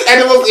like 3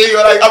 animals in.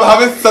 You're like, I'm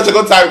having such a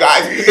good time,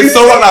 guys. It's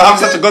so long I have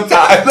such a good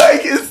time.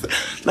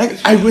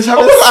 I was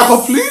having. I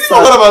completely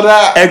forgot about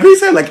that. I agree,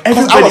 saying like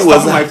everybody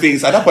was my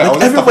face at that point.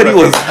 Like, everybody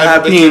was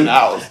happy.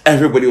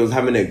 Everybody was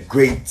having a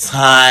great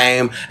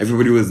time.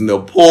 Everybody was in the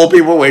pool.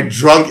 People were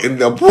drunk in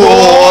the pool.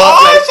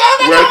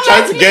 We're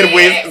trying to get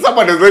away.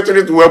 Somebody was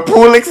literally we're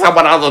pulling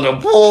someone out of the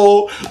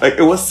pool. Like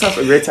it was such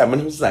a great time,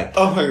 and it was like,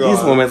 oh my god,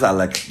 these moments are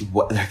like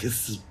what? Like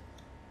it's.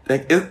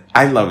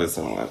 I love it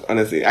so much.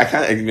 Honestly, I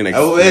can't even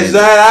explain. I wish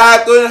that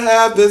I could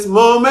have this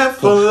moment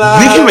for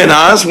life. Nicki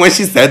Minaj, when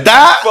she said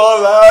that,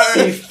 for life.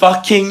 she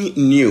fucking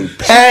knew.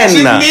 Pen.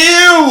 She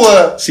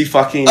knew. She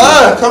fucking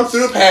come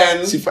through,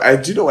 Pen. Do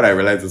you know what I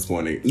realized this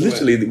morning?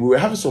 Literally, we were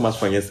having so much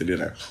fun yesterday.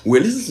 Like, we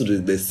were listening to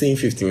the same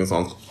 15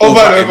 songs over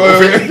and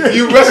over.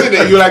 You mentioned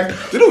it. You're like,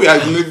 you know, we are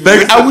living.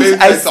 Like, I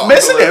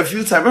mentioned it a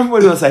few times.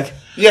 Everybody was like,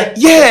 yeah,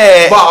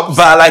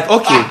 but like,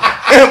 okay,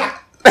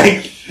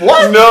 like.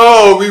 What?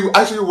 No, we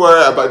actually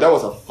were, but that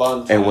was a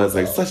fun time. It was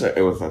such a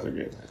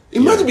great time.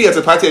 Imagine being at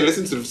a party and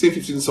listening to the same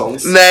 15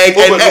 songs. Like,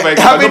 and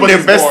having the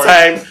best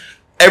time.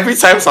 Every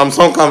time some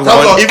song comes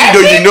on, even though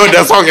you know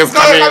the song is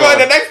coming on.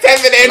 The next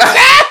 10 minutes.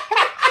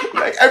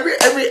 Like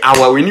every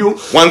hour, we knew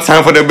one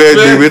time for the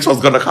birthday which was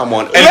gonna come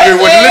on. And we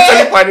would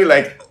literally party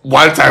like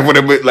one time for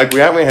the birthday. Like we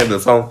haven't heard the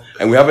song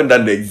and we haven't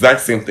done the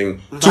exact same thing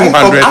 200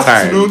 times. From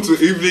afternoon to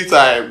evening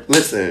time.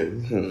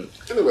 Listen.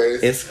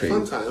 Anyways, it's crazy.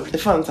 Fun time.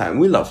 It's fun time.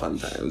 We love fun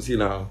times, you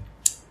know.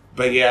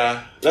 But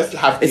yeah, let's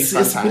have these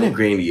fun times. It's been a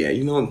great year,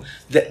 you know.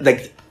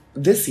 Like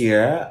this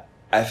year,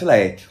 I feel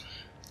like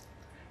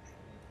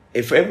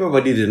if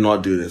everybody did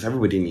not do this,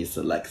 everybody needs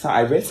to So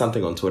I read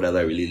something on Twitter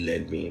that really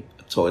led me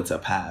towards a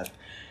path,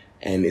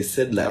 and it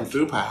said like I'm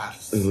through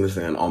paths.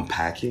 Listen,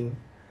 unpacking,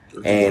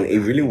 and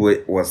it really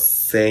was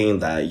saying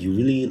that you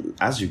really,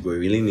 as you go, you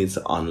really need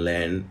to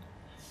unlearn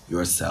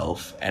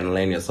yourself and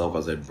learn yourself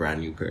as a brand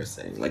new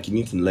person. Like you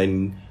need to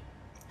learn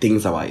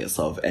things about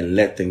yourself and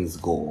let things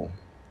go.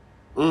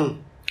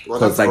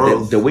 Because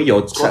the way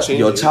your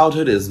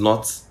childhood is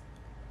not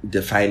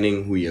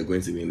defining who you're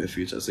going to be in the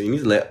future. So you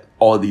need to let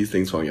all these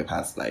things from your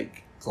past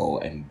go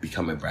and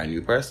become a brand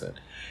new person.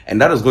 And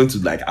that is going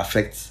to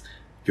affect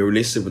your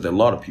relationship with a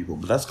lot of people,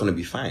 but that's going to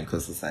be fine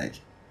because it's as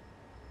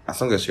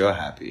long as you're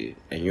happy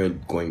and you're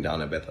going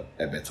down a better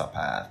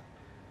path,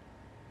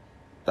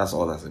 that's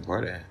all that's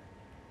important.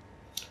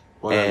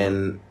 Well,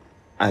 and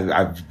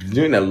I've been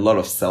doing a lot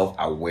of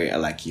self-aware,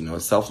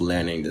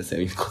 self-learning this.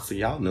 Because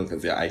y'all know,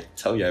 because I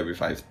tell you every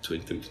 10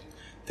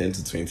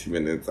 to 20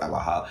 minutes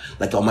about how,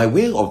 on my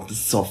way of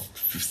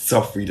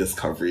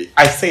self-rediscovery,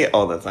 I say it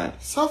all the time.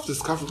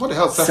 Self-discovery? What the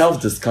hell?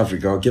 Self-discovery,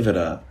 girl, give it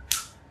up.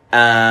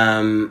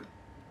 And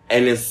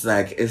it's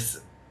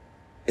it's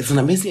an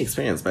amazing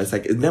experience, but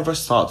it never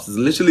stops. It's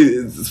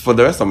literally for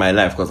the rest of my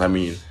life, because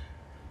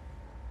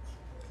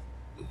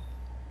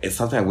it's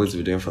something I'm going to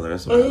be doing for the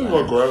rest of my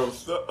life.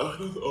 Gross.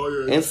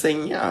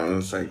 Insane, yeah.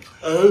 It's being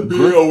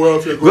aware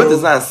of your growth. Growth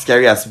is not as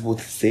scary as people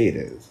say it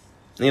is.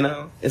 You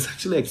know, it's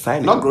actually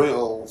exciting. Not growing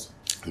old.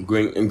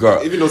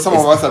 Girl. Even though some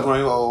of us are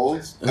growing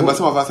old, and by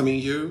some of us I mean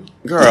you.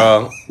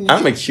 Girl,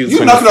 I'm a cute.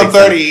 You're knocking on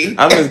 30.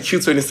 I'm a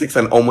cute 26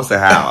 and almost a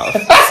half.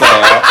 So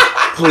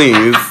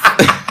please.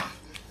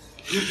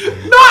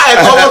 Not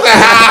almost a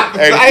half.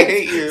 I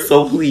hate you.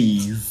 So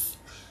please.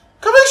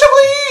 Commissioner,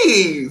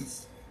 please.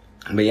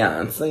 But yeah,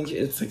 I'm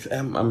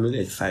really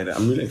excited.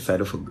 I'm really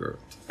excited for girl.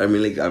 I'm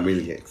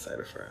really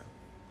excited for her.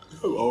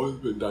 I've always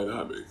been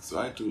dynamic, so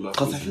I do love.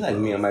 Because I feel like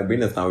my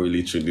brain is now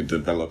really truly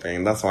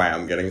developing. That's why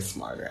I'm getting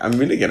smarter. I'm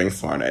really getting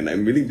smarter, and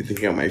I'm really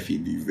thinking on my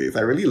feet these days.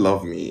 I really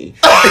love me.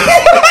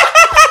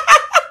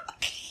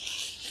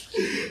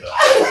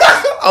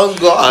 Oh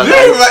God!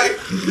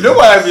 You know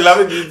what I've been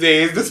loving these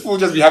days? This fool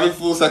just be having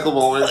full circle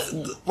moments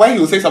where he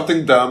will say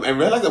something dumb and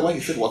realize that what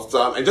he said was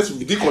dumb and just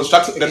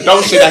deconstruct the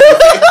dumb shit that he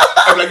said.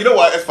 I'm like, you know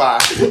what? It's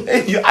fine.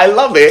 I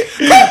love it.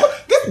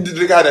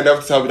 This guy had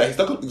enough to tell me that he's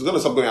going to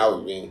stop going out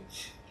with me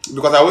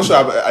because I will show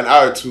up an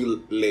hour or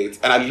two late,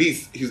 and at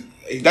least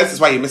That is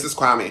why he misses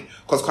Kwame.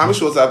 Because Kwame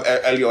shows up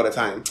early all the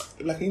time.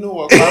 Like, you know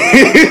what,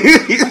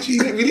 Kwame... actually,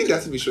 he really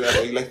doesn't be showing up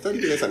early. Like, 30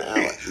 minutes an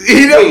hour.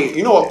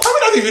 You know what, Kwame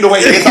doesn't even know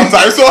where he is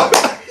sometimes. So,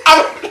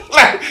 I'm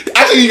like,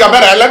 actually, you got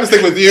better. Let me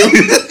stick with you.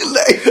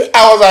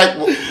 I was like,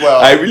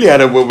 well... I really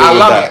had a moment with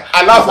that.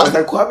 I love it. I was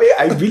like, Kwame,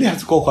 I really had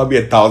to call Kwame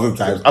 1,000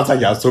 times after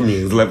he has told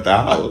me he's left the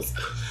house.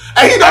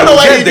 And he don't know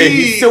what he did.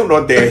 He's still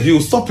not there. He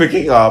will stop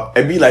picking up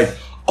and be like,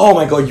 oh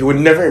my God, you would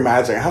never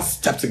imagine. I have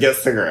stepped to get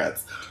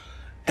cigarettes.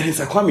 And it's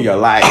like, Kwame, you're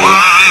lying.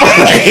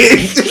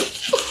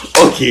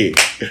 Okay.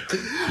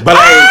 But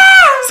like,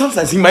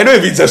 sometimes he might not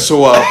even just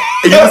show up.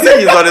 You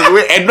say he's on his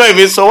way and not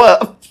even show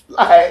up.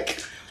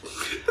 Like,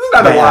 it's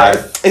not the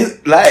worst.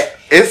 It's like,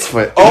 it's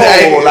fun.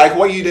 Oh, like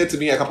what you did to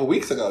me a couple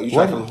weeks ago. You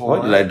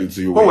what did I do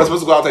to you? When we're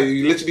supposed to go out there,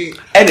 you literally...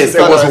 And it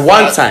was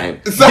one time.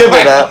 Give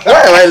it up.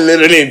 Why am I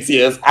literally in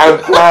tears? I'm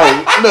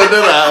crying. No.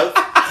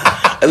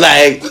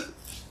 Like...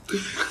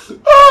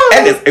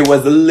 And it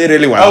was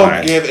literally one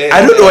time.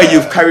 I don't know why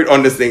you've carried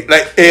on this thing.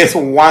 Like, it's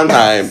one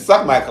time.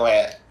 Suck my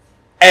clat.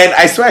 And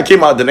I swear I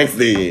came out the next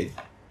day.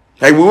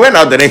 Like, we went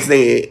out the next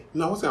day.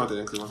 No, what's going on the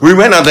next day? We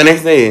went out the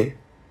next day.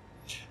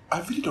 I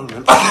really don't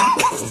remember.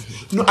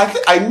 No, I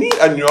think I need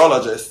a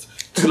neurologist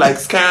to, like,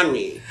 scan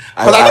me.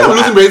 Because I think I'm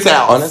losing brain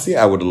cells. Honestly,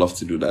 I would love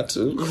to do that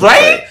too.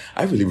 Right?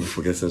 I really be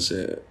forgetting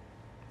shit.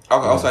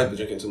 Okay, also I'd be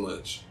drinking too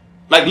much.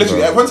 Like,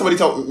 literally, when somebody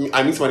told me,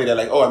 I meet somebody, they're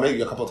like, oh, I met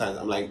you a couple times.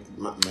 I'm like,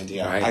 my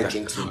dear, I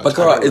drink too much. But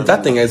girl, it's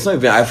that thing. It's not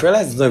even, I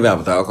realize it's not even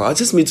about alcohol. I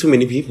just meet too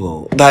many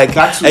people. Like,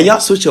 and y'all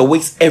switch your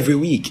wigs every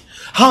week.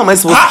 How am I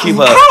supposed to keep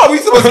up? How are we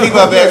supposed to keep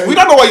up, bitch? We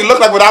don't know what you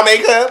look like without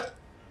makeup.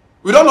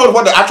 We don't know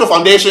what the actual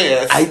foundation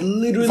is. I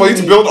literally... For you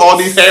to build all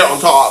these hair on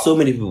top. So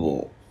many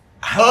people.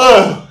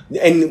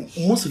 And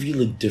most of you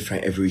look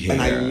different every hair.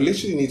 And I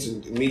literally need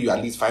to meet you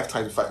at least 5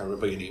 times before I can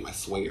remember your name, I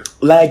swear.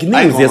 Like,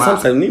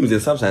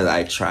 sometimes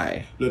I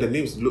try. No, the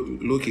names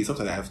low-key,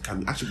 sometimes I have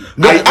come. Actually,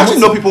 I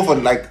actually know people for,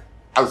 like,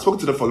 I've spoken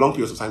to them for long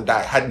periods of time that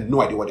I had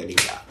no idea what their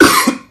names are.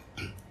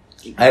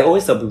 I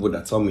always tell people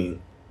that tell me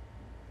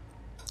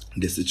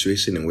the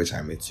situation in which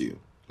I met you.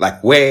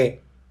 Like,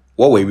 what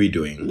were we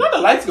doing? Not the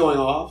lights going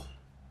off.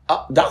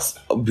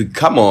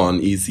 Come on,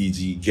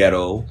 ECG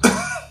ghetto.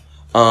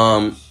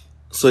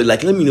 So,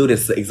 like, let me know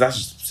the exact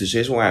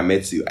situation where I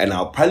met you, and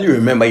I'll probably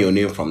remember your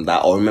name from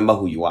that, or remember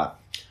who you are.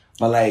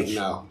 But, like,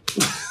 no.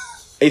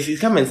 If you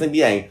come and say,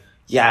 like,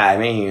 yeah,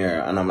 I'm in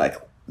here, and I'm like,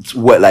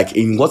 what, like,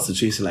 in what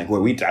situation, like,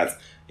 where we at?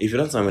 If you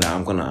don't tell me that,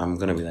 I'm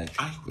gonna be like,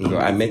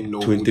 I met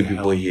 20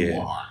 people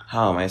here.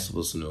 How am I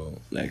supposed to know?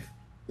 Like,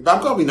 but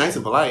I'm gonna be nice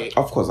and polite.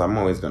 Of course, I'm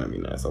always gonna be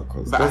nice, of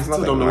course. But I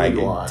still don't know who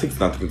you are. It takes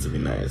nothing to be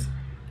nice.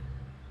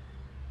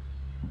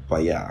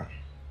 But yeah.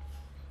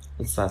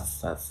 That's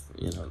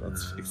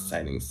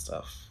exciting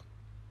stuff.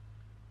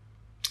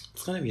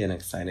 It's gonna be an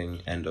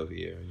exciting end of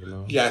year, you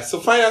know. Yeah, so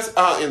find us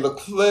out in the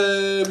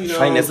club, you know.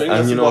 Find us, bring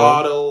us you a know,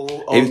 bottle.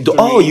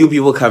 All you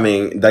people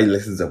coming that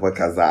listen to the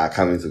podcast that are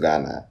coming to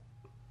Ghana,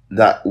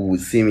 that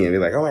would see me and be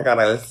like, "Oh my God,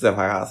 I listen to the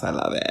podcast. I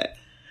love it."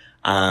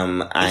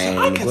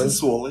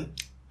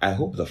 I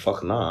hope the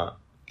fuck not.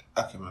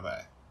 Okay, my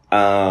bad.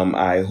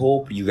 I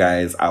hope you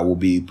guys. I'll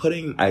be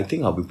putting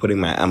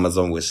my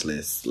Amazon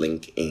wishlist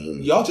link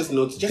in. Y'all just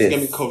get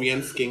me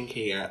Korean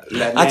skincare.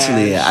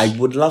 Actually, I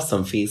would love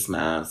some face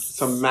masks,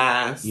 some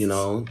masks. You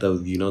know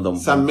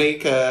some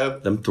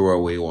makeup, them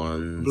throwaway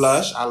ones.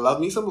 Blush. I love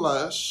me some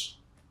blush.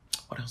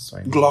 What else do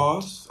I need?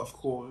 Gloss, of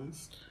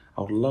course.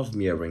 I would love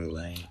me a ring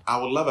light.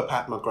 I would love a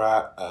Pat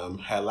McGrath,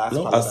 her last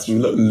us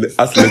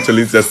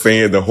literally just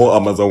saying the whole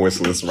Amazon wish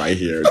list right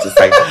here. Just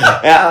like,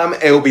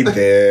 it'll be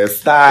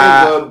this,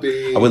 that. It will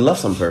be. I would love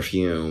some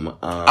perfume.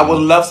 I would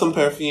love some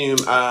perfume,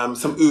 some oud,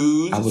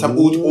 some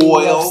oud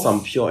oil.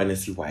 Some pure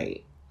NSC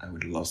white. I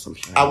would love some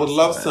pure. I would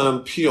love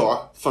some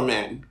pure for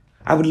men.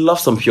 I would love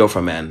some pure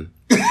for men.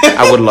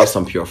 I would love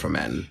some pure for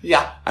men.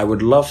 Yeah. I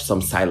would love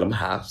some Xylem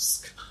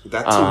husk.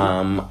 That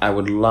too. I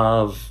would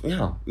love,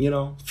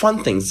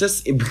 fun things.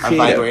 Just a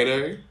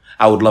vibrator.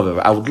 I would love it.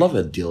 I would love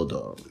a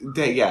dildo.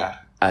 Yeah.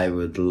 I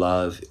would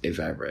love a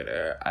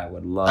vibrator. I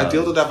would love a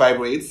dildo that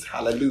vibrates.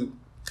 Hallelujah.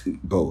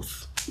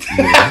 Both.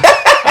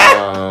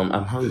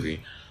 I'm hungry.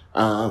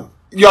 Okay,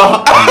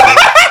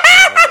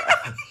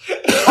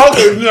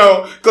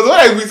 no, because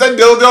when we said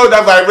dildo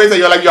that vibrates and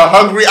you're like, you're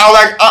hungry, I was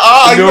like,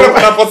 you gonna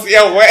put that pussy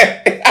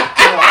away.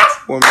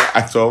 My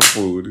actual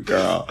food,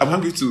 girl. I'm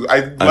hungry too.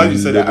 I'm glad you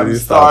said that. I'm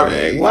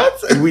starving.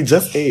 What? We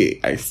just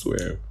ate, I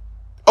swear.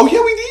 Oh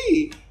yeah, we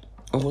did.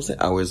 Oh, was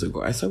it hours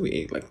ago? I thought we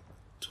ate like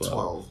 12.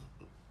 Oh,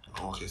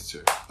 okay, it's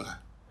true. Okay.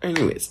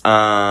 Anyways,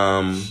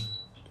 hallelujah.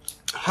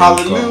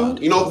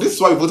 You know, this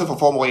is why we voted for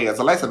 4 more years.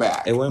 The lights are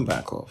back. It went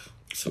back off.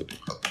 So,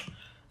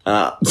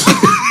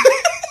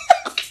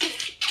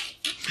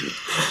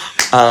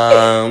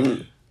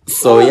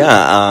 so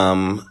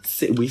yeah,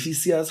 if you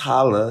see us,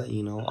 holla,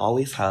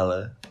 always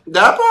holla.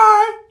 That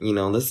part.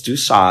 Let's do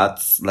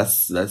shots.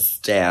 Let's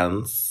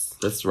dance.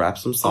 Let's rap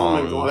some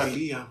songs. Oh my God,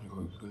 Aaliyah.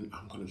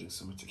 I'm gonna drink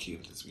so much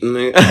tequila this week.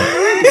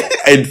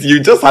 And you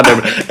just had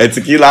a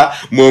tequila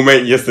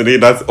moment yesterday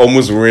that's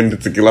almost ruined the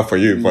tequila for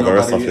you for the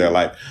rest of your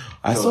life.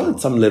 I saw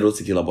some little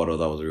tequila bottle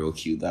that was real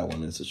cute that I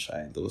wanted to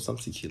try. There was some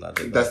tequila.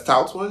 The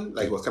stout one?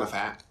 Like, it was kind of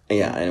fat?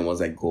 Yeah, and it was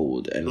like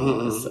gold. And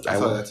I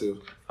saw that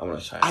too. I want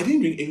to try it. I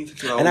didn't drink any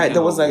tequila. And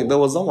there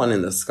was someone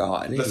in the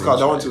Scar. The Scar,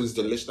 that one too is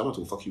delicious. That one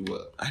too will fuck you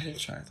up. I didn't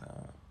try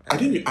that. I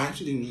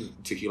actually didn't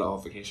drink tequila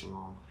on vacation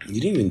long.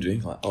 You didn't even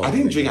drink one? I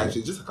didn't drink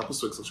actually, just a couple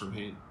swigs of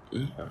champagne.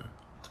 Mm-hmm.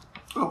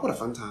 Oh, what a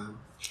fun time.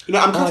 You know,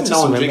 I'm cutting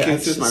down on drinking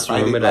since my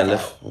Friday.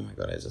 Oh my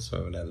god, I just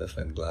remember that I left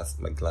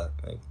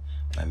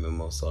my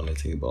mimosa on the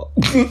table.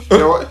 You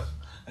know what?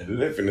 I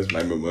didn't finish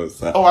my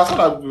mimosa. Oh, I thought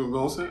I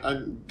mimosa. I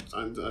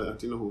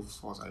didn't know who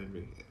was. I didn't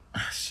drink it.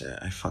 Shit,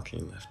 I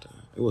fucking left it.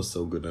 It was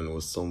so good and there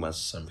was so much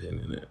champagne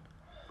in it.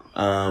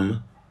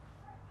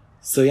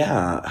 So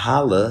yeah,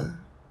 holla.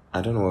 I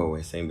don't know what we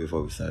were saying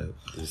before we started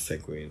this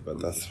segue, but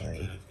that's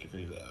fine.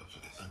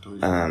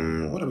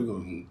 What are we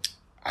going to eat?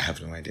 I have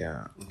no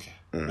idea. Okay,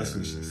 let's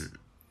finish this.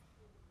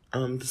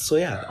 So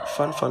yeah,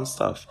 fun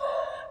stuff.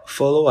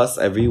 Follow us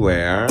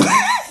everywhere.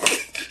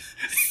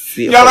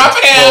 You're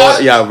wrapping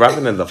it. Yeah,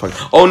 wrapping it the fuck.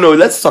 Oh no,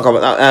 let's talk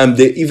about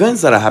the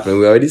events that are happening.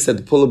 We already said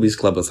the Polo Beach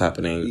Club is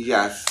happening.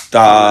 Yes,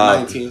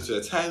 from the 19th to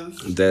the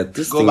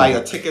 10th. Go buy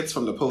your tickets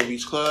from the Polo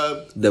Beach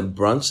Club. The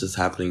brunch is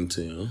happening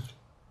too.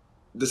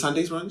 The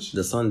Sunday's brunch?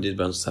 The Sunday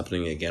brunch is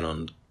happening again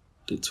on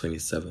the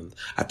 27th.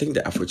 I think the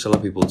Afrochella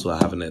people too are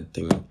having a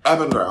thing.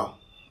 Urban Girl.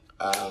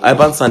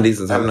 Urban Sundays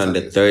is happening on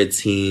the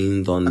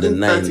 13th, on the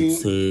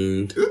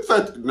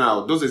 19th.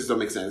 No, those days don't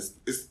make sense.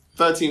 It's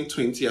 13th,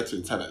 20th,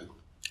 27th.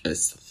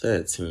 It's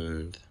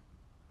 13th.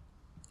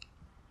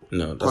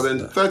 No, that's because then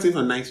 13th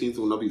and 19th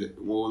will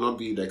not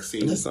be the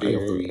same day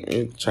of the week.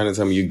 You're trying to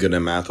tell me you're good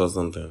at math or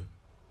something?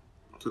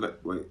 So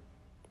that, wait.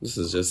 This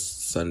is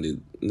just Sunday.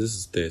 This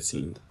is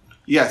 13th.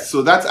 Yes,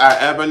 so that's our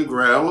Urban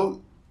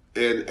Grill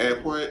in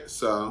Airport,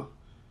 so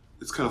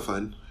it's kind of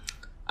fun.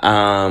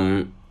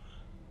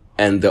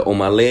 And the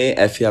Omale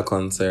Efia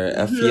concert,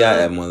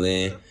 Efia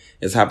Emole,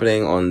 is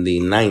happening on the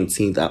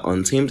 19th at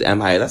Untamed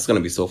Empire. That's going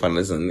to be so fun.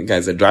 Listen,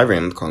 guys, a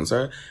drive-in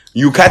concert.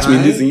 You catch me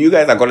listening. You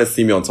guys are going to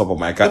see me on top of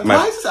my car. The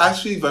price is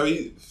actually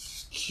very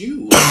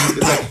cute.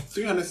 It's like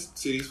 300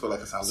 cities for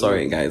like a salad.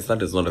 Sorry, guys.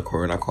 That is not a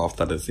corona cough.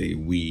 That is a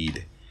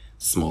weed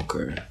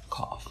smoker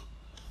cough.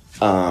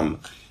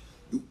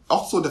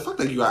 Also, the fact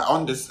that you are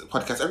on this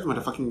podcast, every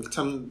motherfucking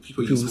telling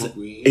people you smoke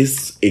weed.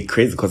 It's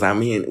crazy because, I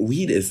mean,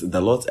 weed is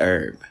the Lord's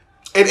herb.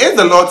 It is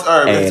the Lord's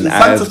herb. It's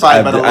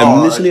sanctified by the Lord.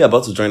 I'm literally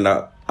about to join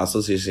that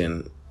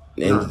association,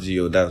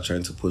 NGO, that's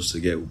trying to push to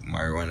get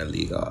marijuana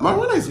legal.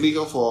 Marijuana is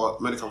legal for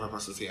medical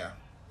purposes here.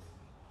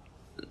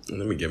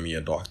 Let me get me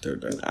a doctor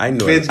then. I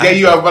know. Bitch, get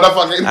you a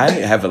motherfucking... I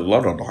have a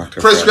lot of doctor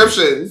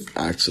prescriptions.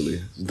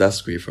 Actually,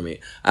 that's great for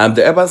me.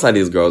 The Urban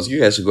Sundays girls, you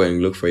guys should go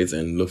and look for it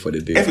and look for the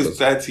dates. If it's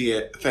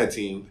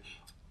 13th,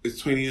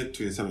 it's 20th,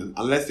 27th,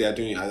 unless they are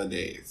doing other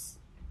days.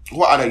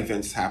 What other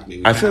events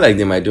happening? I feel like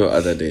they might do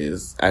other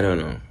days. I don't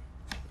know.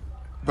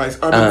 But it's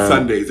Urban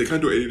Sundays. They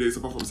can't do any days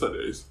apart from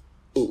Sundays.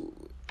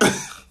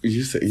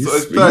 You say so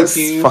it's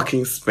 13th.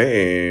 Fucking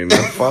Spain. The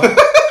fuck?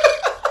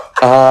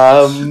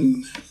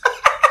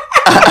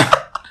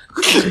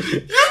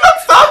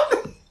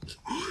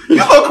 You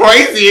look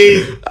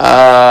crazy.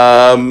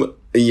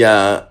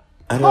 Yeah.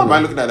 I don't know. Am I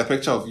looking at a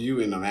picture of you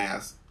in a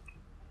mask?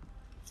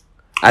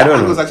 I don't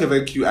know. It was actually a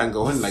very cute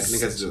angle when like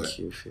niggas do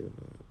it.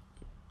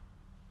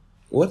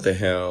 What the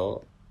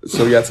hell?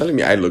 So you're telling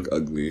me I look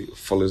ugly,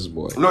 foolish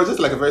boy? No, it's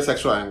just like a very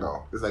sexual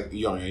angle. It's like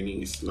you're on your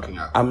knees looking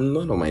at. I'm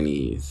not on my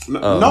knees.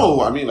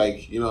 No, I mean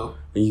like, you know.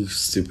 You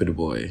stupid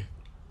boy.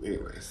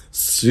 Anyways.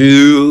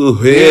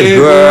 Stupid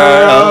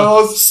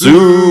girls.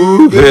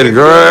 Stupid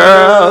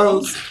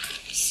girls.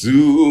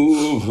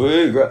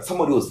 Stupid girls.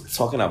 Somebody was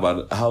talking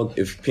about how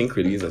if Pink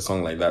released a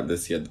song like that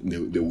this year,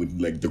 they would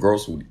like the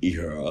girls would eat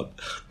her up.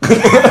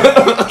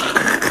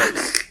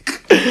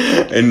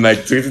 In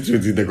like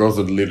 2020, the girls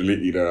would literally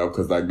eat her up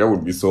because like that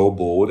would be so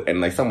bold,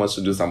 and like someone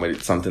should do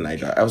something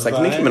like that. I was like,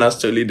 Nicki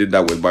Minaj totally did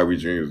that with Barbie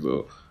Dreams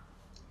though.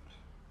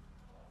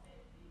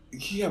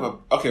 Yeah, but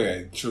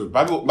okay, true.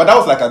 But that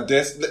was like a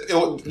this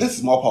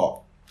is more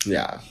pop.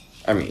 Yeah,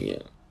 I mean, yeah.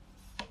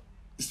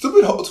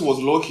 Stupid Hot was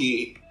low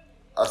key.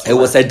 It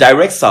was a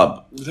direct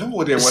sub. She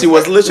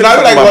was literally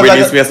talking about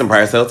Britney Spears and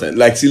Paris Hilton.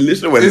 Like she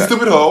literally was.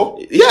 Stupid Ho?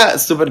 Yeah,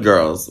 Stupid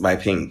Girls by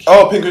Pink.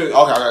 Oh, Pink.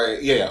 Okay,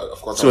 yeah, of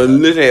course. So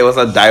literally, it was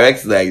a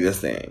direct like this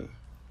thing.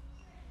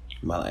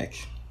 But like,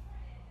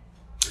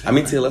 I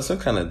mean, Taylor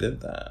Swift kind of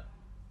did that.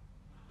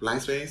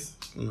 Blind Space?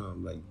 No,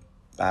 like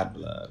Bad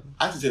Blood.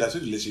 I have to say that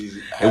Swift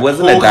literally. It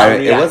wasn't a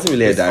direct. It wasn't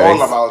really a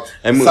direct. It's all about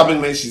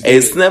subbing when she's.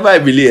 It's never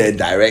really a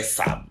direct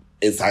sub.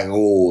 It's like,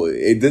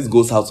 this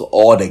goes out to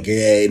all the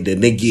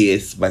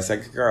niggas. But it's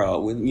like,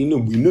 girl, we know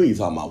you're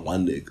talking about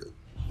one nigga.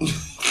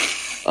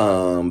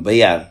 But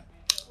yeah,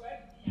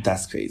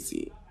 that's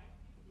crazy.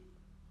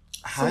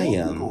 So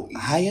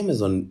Hayam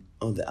is on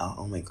the.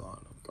 Oh my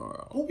god,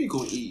 girl. What we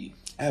gonna eat?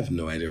 I have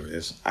no idea for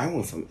this. I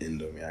want some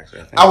Indomie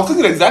actually. I was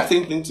thinking the exact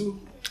same thing too.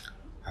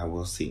 I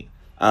will see.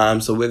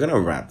 So we're gonna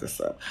wrap this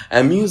up.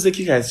 And music,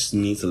 you guys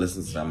need to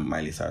listen to that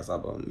Miley Cyrus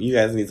album. You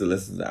guys need to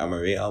listen to the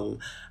Amarie album.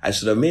 I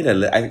should have made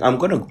I'm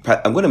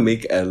gonna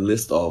make a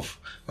list of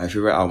my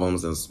favorite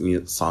albums and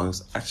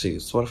songs. Actually,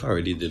 Spotify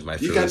already did my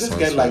favorite songs. You can just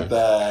get like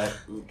the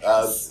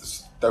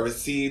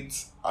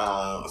receipts,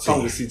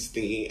 song receipts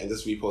thingy, and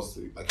just repost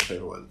like your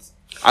favorite ones.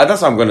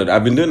 That's what I'm gonna do.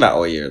 I've been doing that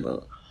all year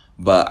though,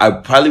 but I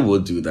probably will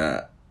do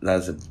that.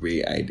 That's a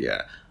great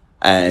idea.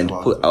 And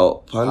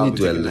I'll probably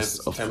do a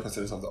list of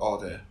 10% of all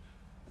the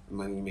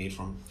money made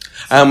from.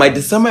 My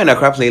December in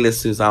Accra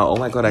playlist is out. Oh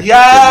my god! I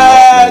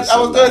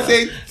was gonna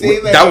say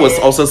that was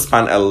also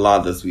spanned a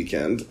lot this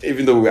weekend.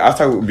 Even though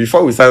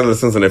before we started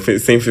listening to the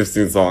same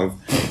 15 songs,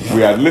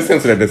 we had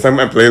listened to the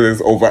December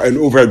playlist over and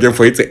over again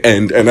for it to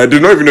end. And I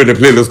did not even know the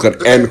playlist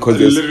could end because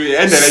there's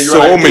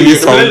so many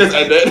songs.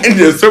 And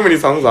there's so many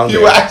songs on there.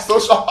 You were so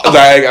shocked.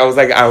 I was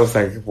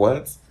like,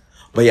 what?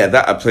 But yeah,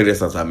 that playlist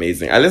was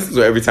amazing. I listen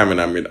to it every time when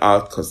I'm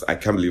out because I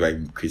can't believe I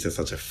created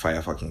such a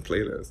fire fucking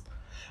playlist.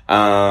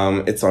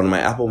 It's on my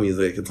Apple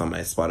Music. It's on my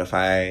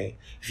Spotify.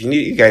 If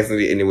you guys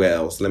need it anywhere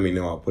else, let me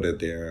know. I'll put it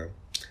there.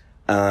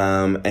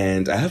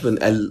 And I have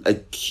a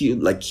cute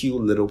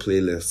little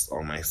playlist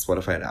on my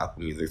Spotify and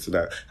Apple Music, so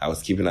that I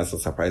was keeping as a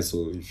surprise.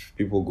 So if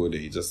people go there,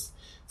 you just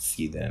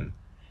see them.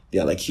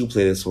 They're like cute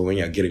playlists for when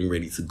you're getting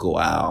ready to go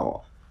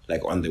out,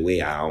 like on the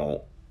way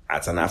out,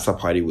 at an after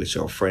party with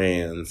your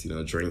friends,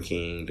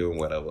 drinking, doing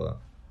whatever.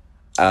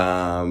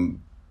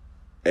 And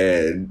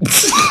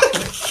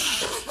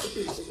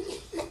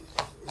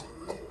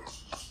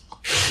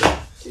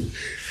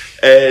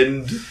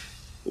and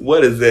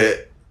what is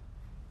it?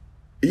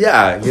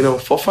 Yeah,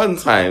 for fun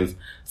times.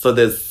 So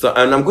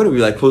and I'm going to be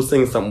like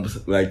posting some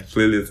like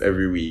playlists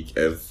every week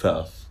and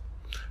stuff.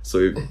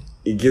 So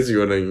it gives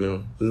you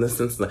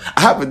listen to that.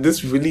 I have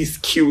this really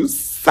cute,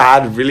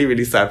 sad, really,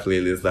 really sad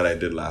playlist that I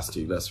did last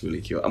week. That's really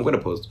cute. I'm going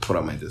to put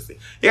on my Disney.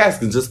 You guys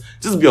can just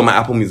be on my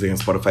Apple Music and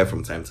Spotify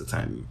from time to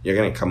time. You're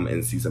going to come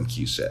and see some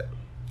cute shit.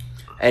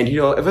 And,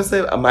 if I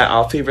say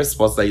our favorite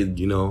spots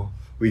that,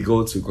 we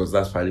go to, because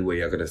that's probably where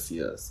you're going to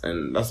see us.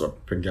 And that's what,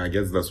 I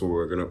guess that's what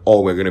we're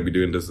going to be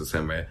doing this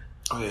December.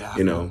 Oh,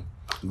 yeah.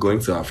 Going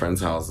to our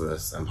friends'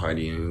 houses and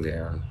partying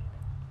there.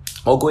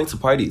 Or going to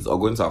parties, or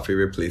going to our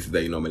favorite places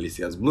that you normally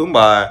see us. Bloom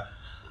Bar,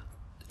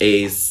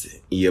 Ace,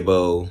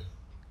 Yebo.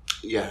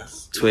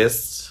 Yes.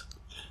 Twist.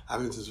 I've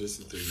been to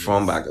Twist in 3 years.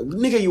 From back.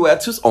 Nigga, you were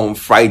at Twist on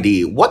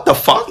Friday. What the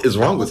fuck is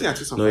wrong with you?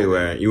 No, you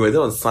weren't. You were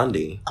there on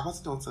Sunday. I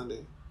wasn't there on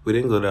Sunday. We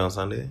didn't go there on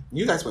Sunday?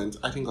 You guys went.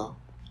 I didn't go.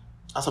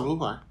 I saw Bloom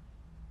Bar.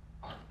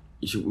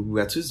 We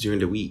were at Twist during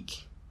the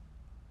week.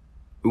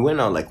 We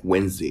went out like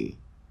Wednesday.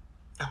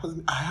 I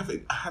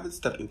haven't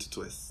stepped into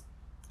Twist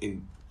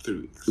in 3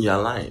 weeks. You're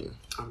lying.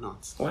 I'm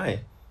not. Why?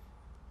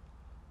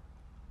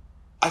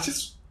 I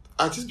just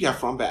be a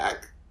front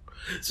back.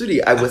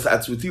 Sweetie, I was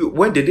at with you.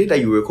 When the day that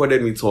you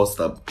recorded me tossed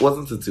up,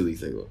 wasn't it 2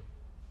 weeks ago?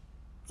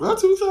 Not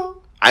 2 weeks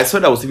ago. I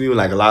swear that was even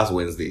like last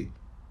Wednesday.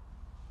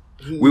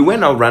 We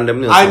went out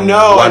randomly. I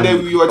know, and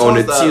then we were on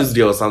a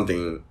Tuesday or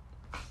something.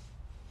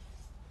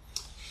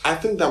 I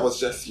think that was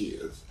just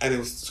you, and it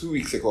was 2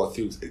 weeks ago or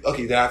 3 weeks.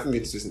 Okay, then I haven't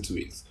been to Twist in 2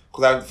 weeks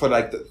because for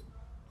like the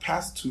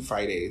past 2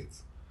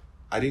 Fridays,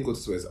 I didn't go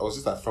to Twist. I was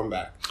just at front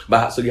back.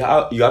 But so you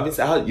haven't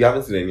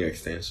seen any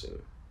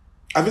extension.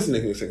 I haven't seen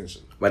any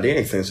extension. But the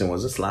extension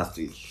was just last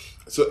week.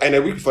 So and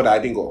a week before that, I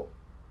didn't go.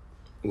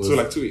 So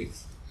like 2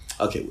 weeks.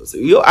 Okay, well, so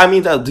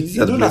these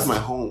are that's my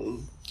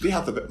home. They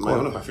have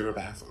one of my favorite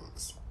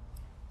bathrooms.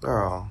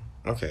 Girl,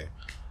 okay.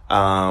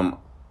 I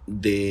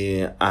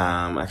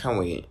can't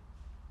wait.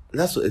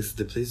 That's what it's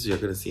the places you're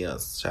gonna see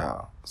us,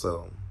 child.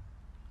 So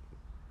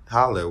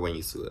holler when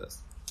you see us.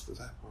 Is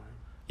that boring?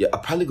 Yeah,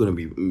 I'm probably gonna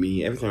be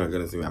me. Every time you're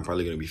gonna see me, I'm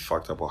probably gonna be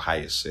fucked up or high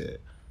as shit.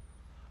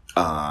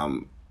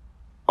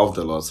 Of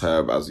the Lord's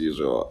herb as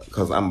usual,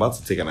 because I'm about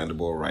to take an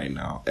edible right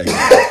now. And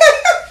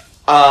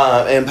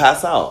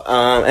pass out.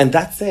 And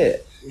that's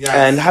it. Yes.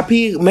 And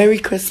Merry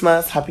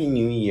Christmas, Happy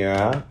New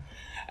Year.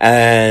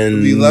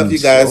 And we love you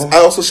guys. I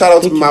also shout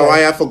out to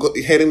Mariah for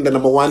hitting the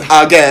 #1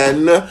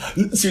 again.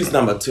 Series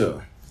number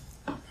 2.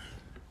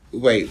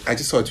 Wait, I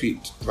just saw a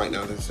tweet right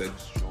now that said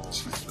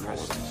she's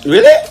 #1.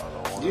 Really?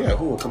 Yeah,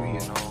 who will come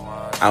here?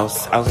 I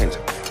was in.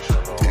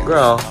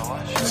 Girl,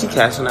 she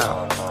cashing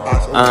out.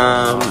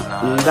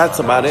 That's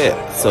about it.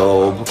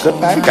 So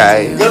goodbye,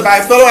 guys.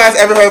 Goodbye. Follow us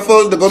everywhere.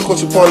 Follow the Gold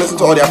Coast Report. Listen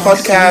to all their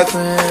podcasts.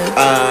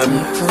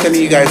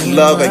 Sending you guys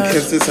love and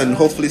kisses, and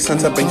hopefully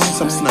Santa brings you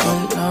some snow.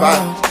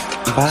 Bye.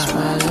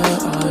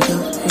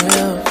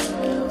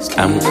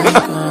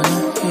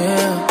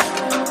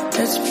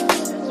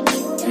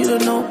 You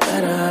don't know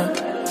better.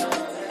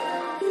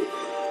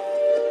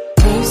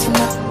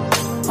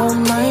 All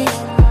night,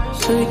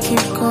 so you keep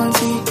going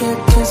till you get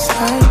this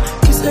high.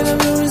 You said I'm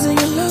the reason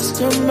you lost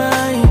your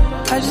mind.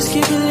 I just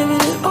keep you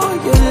living it all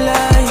your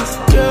life,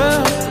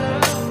 girl.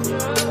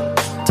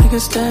 Take a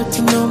step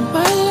to know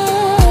my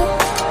love,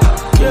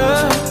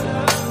 girl.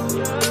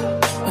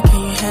 But can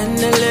you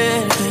handle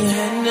it? Can you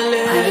handle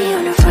it? Party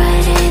on a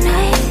Friday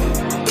night.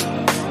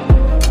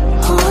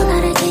 Whole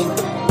lot of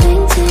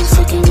things to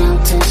sticking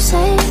out to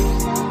say.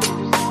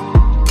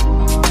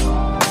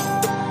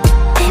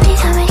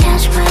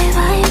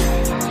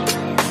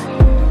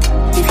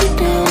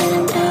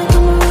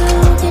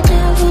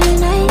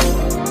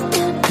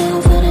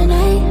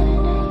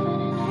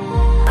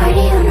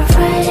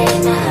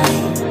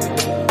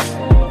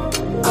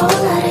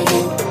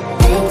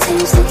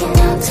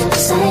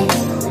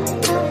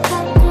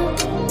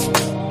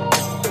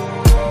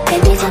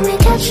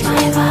 catch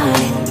my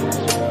vibe.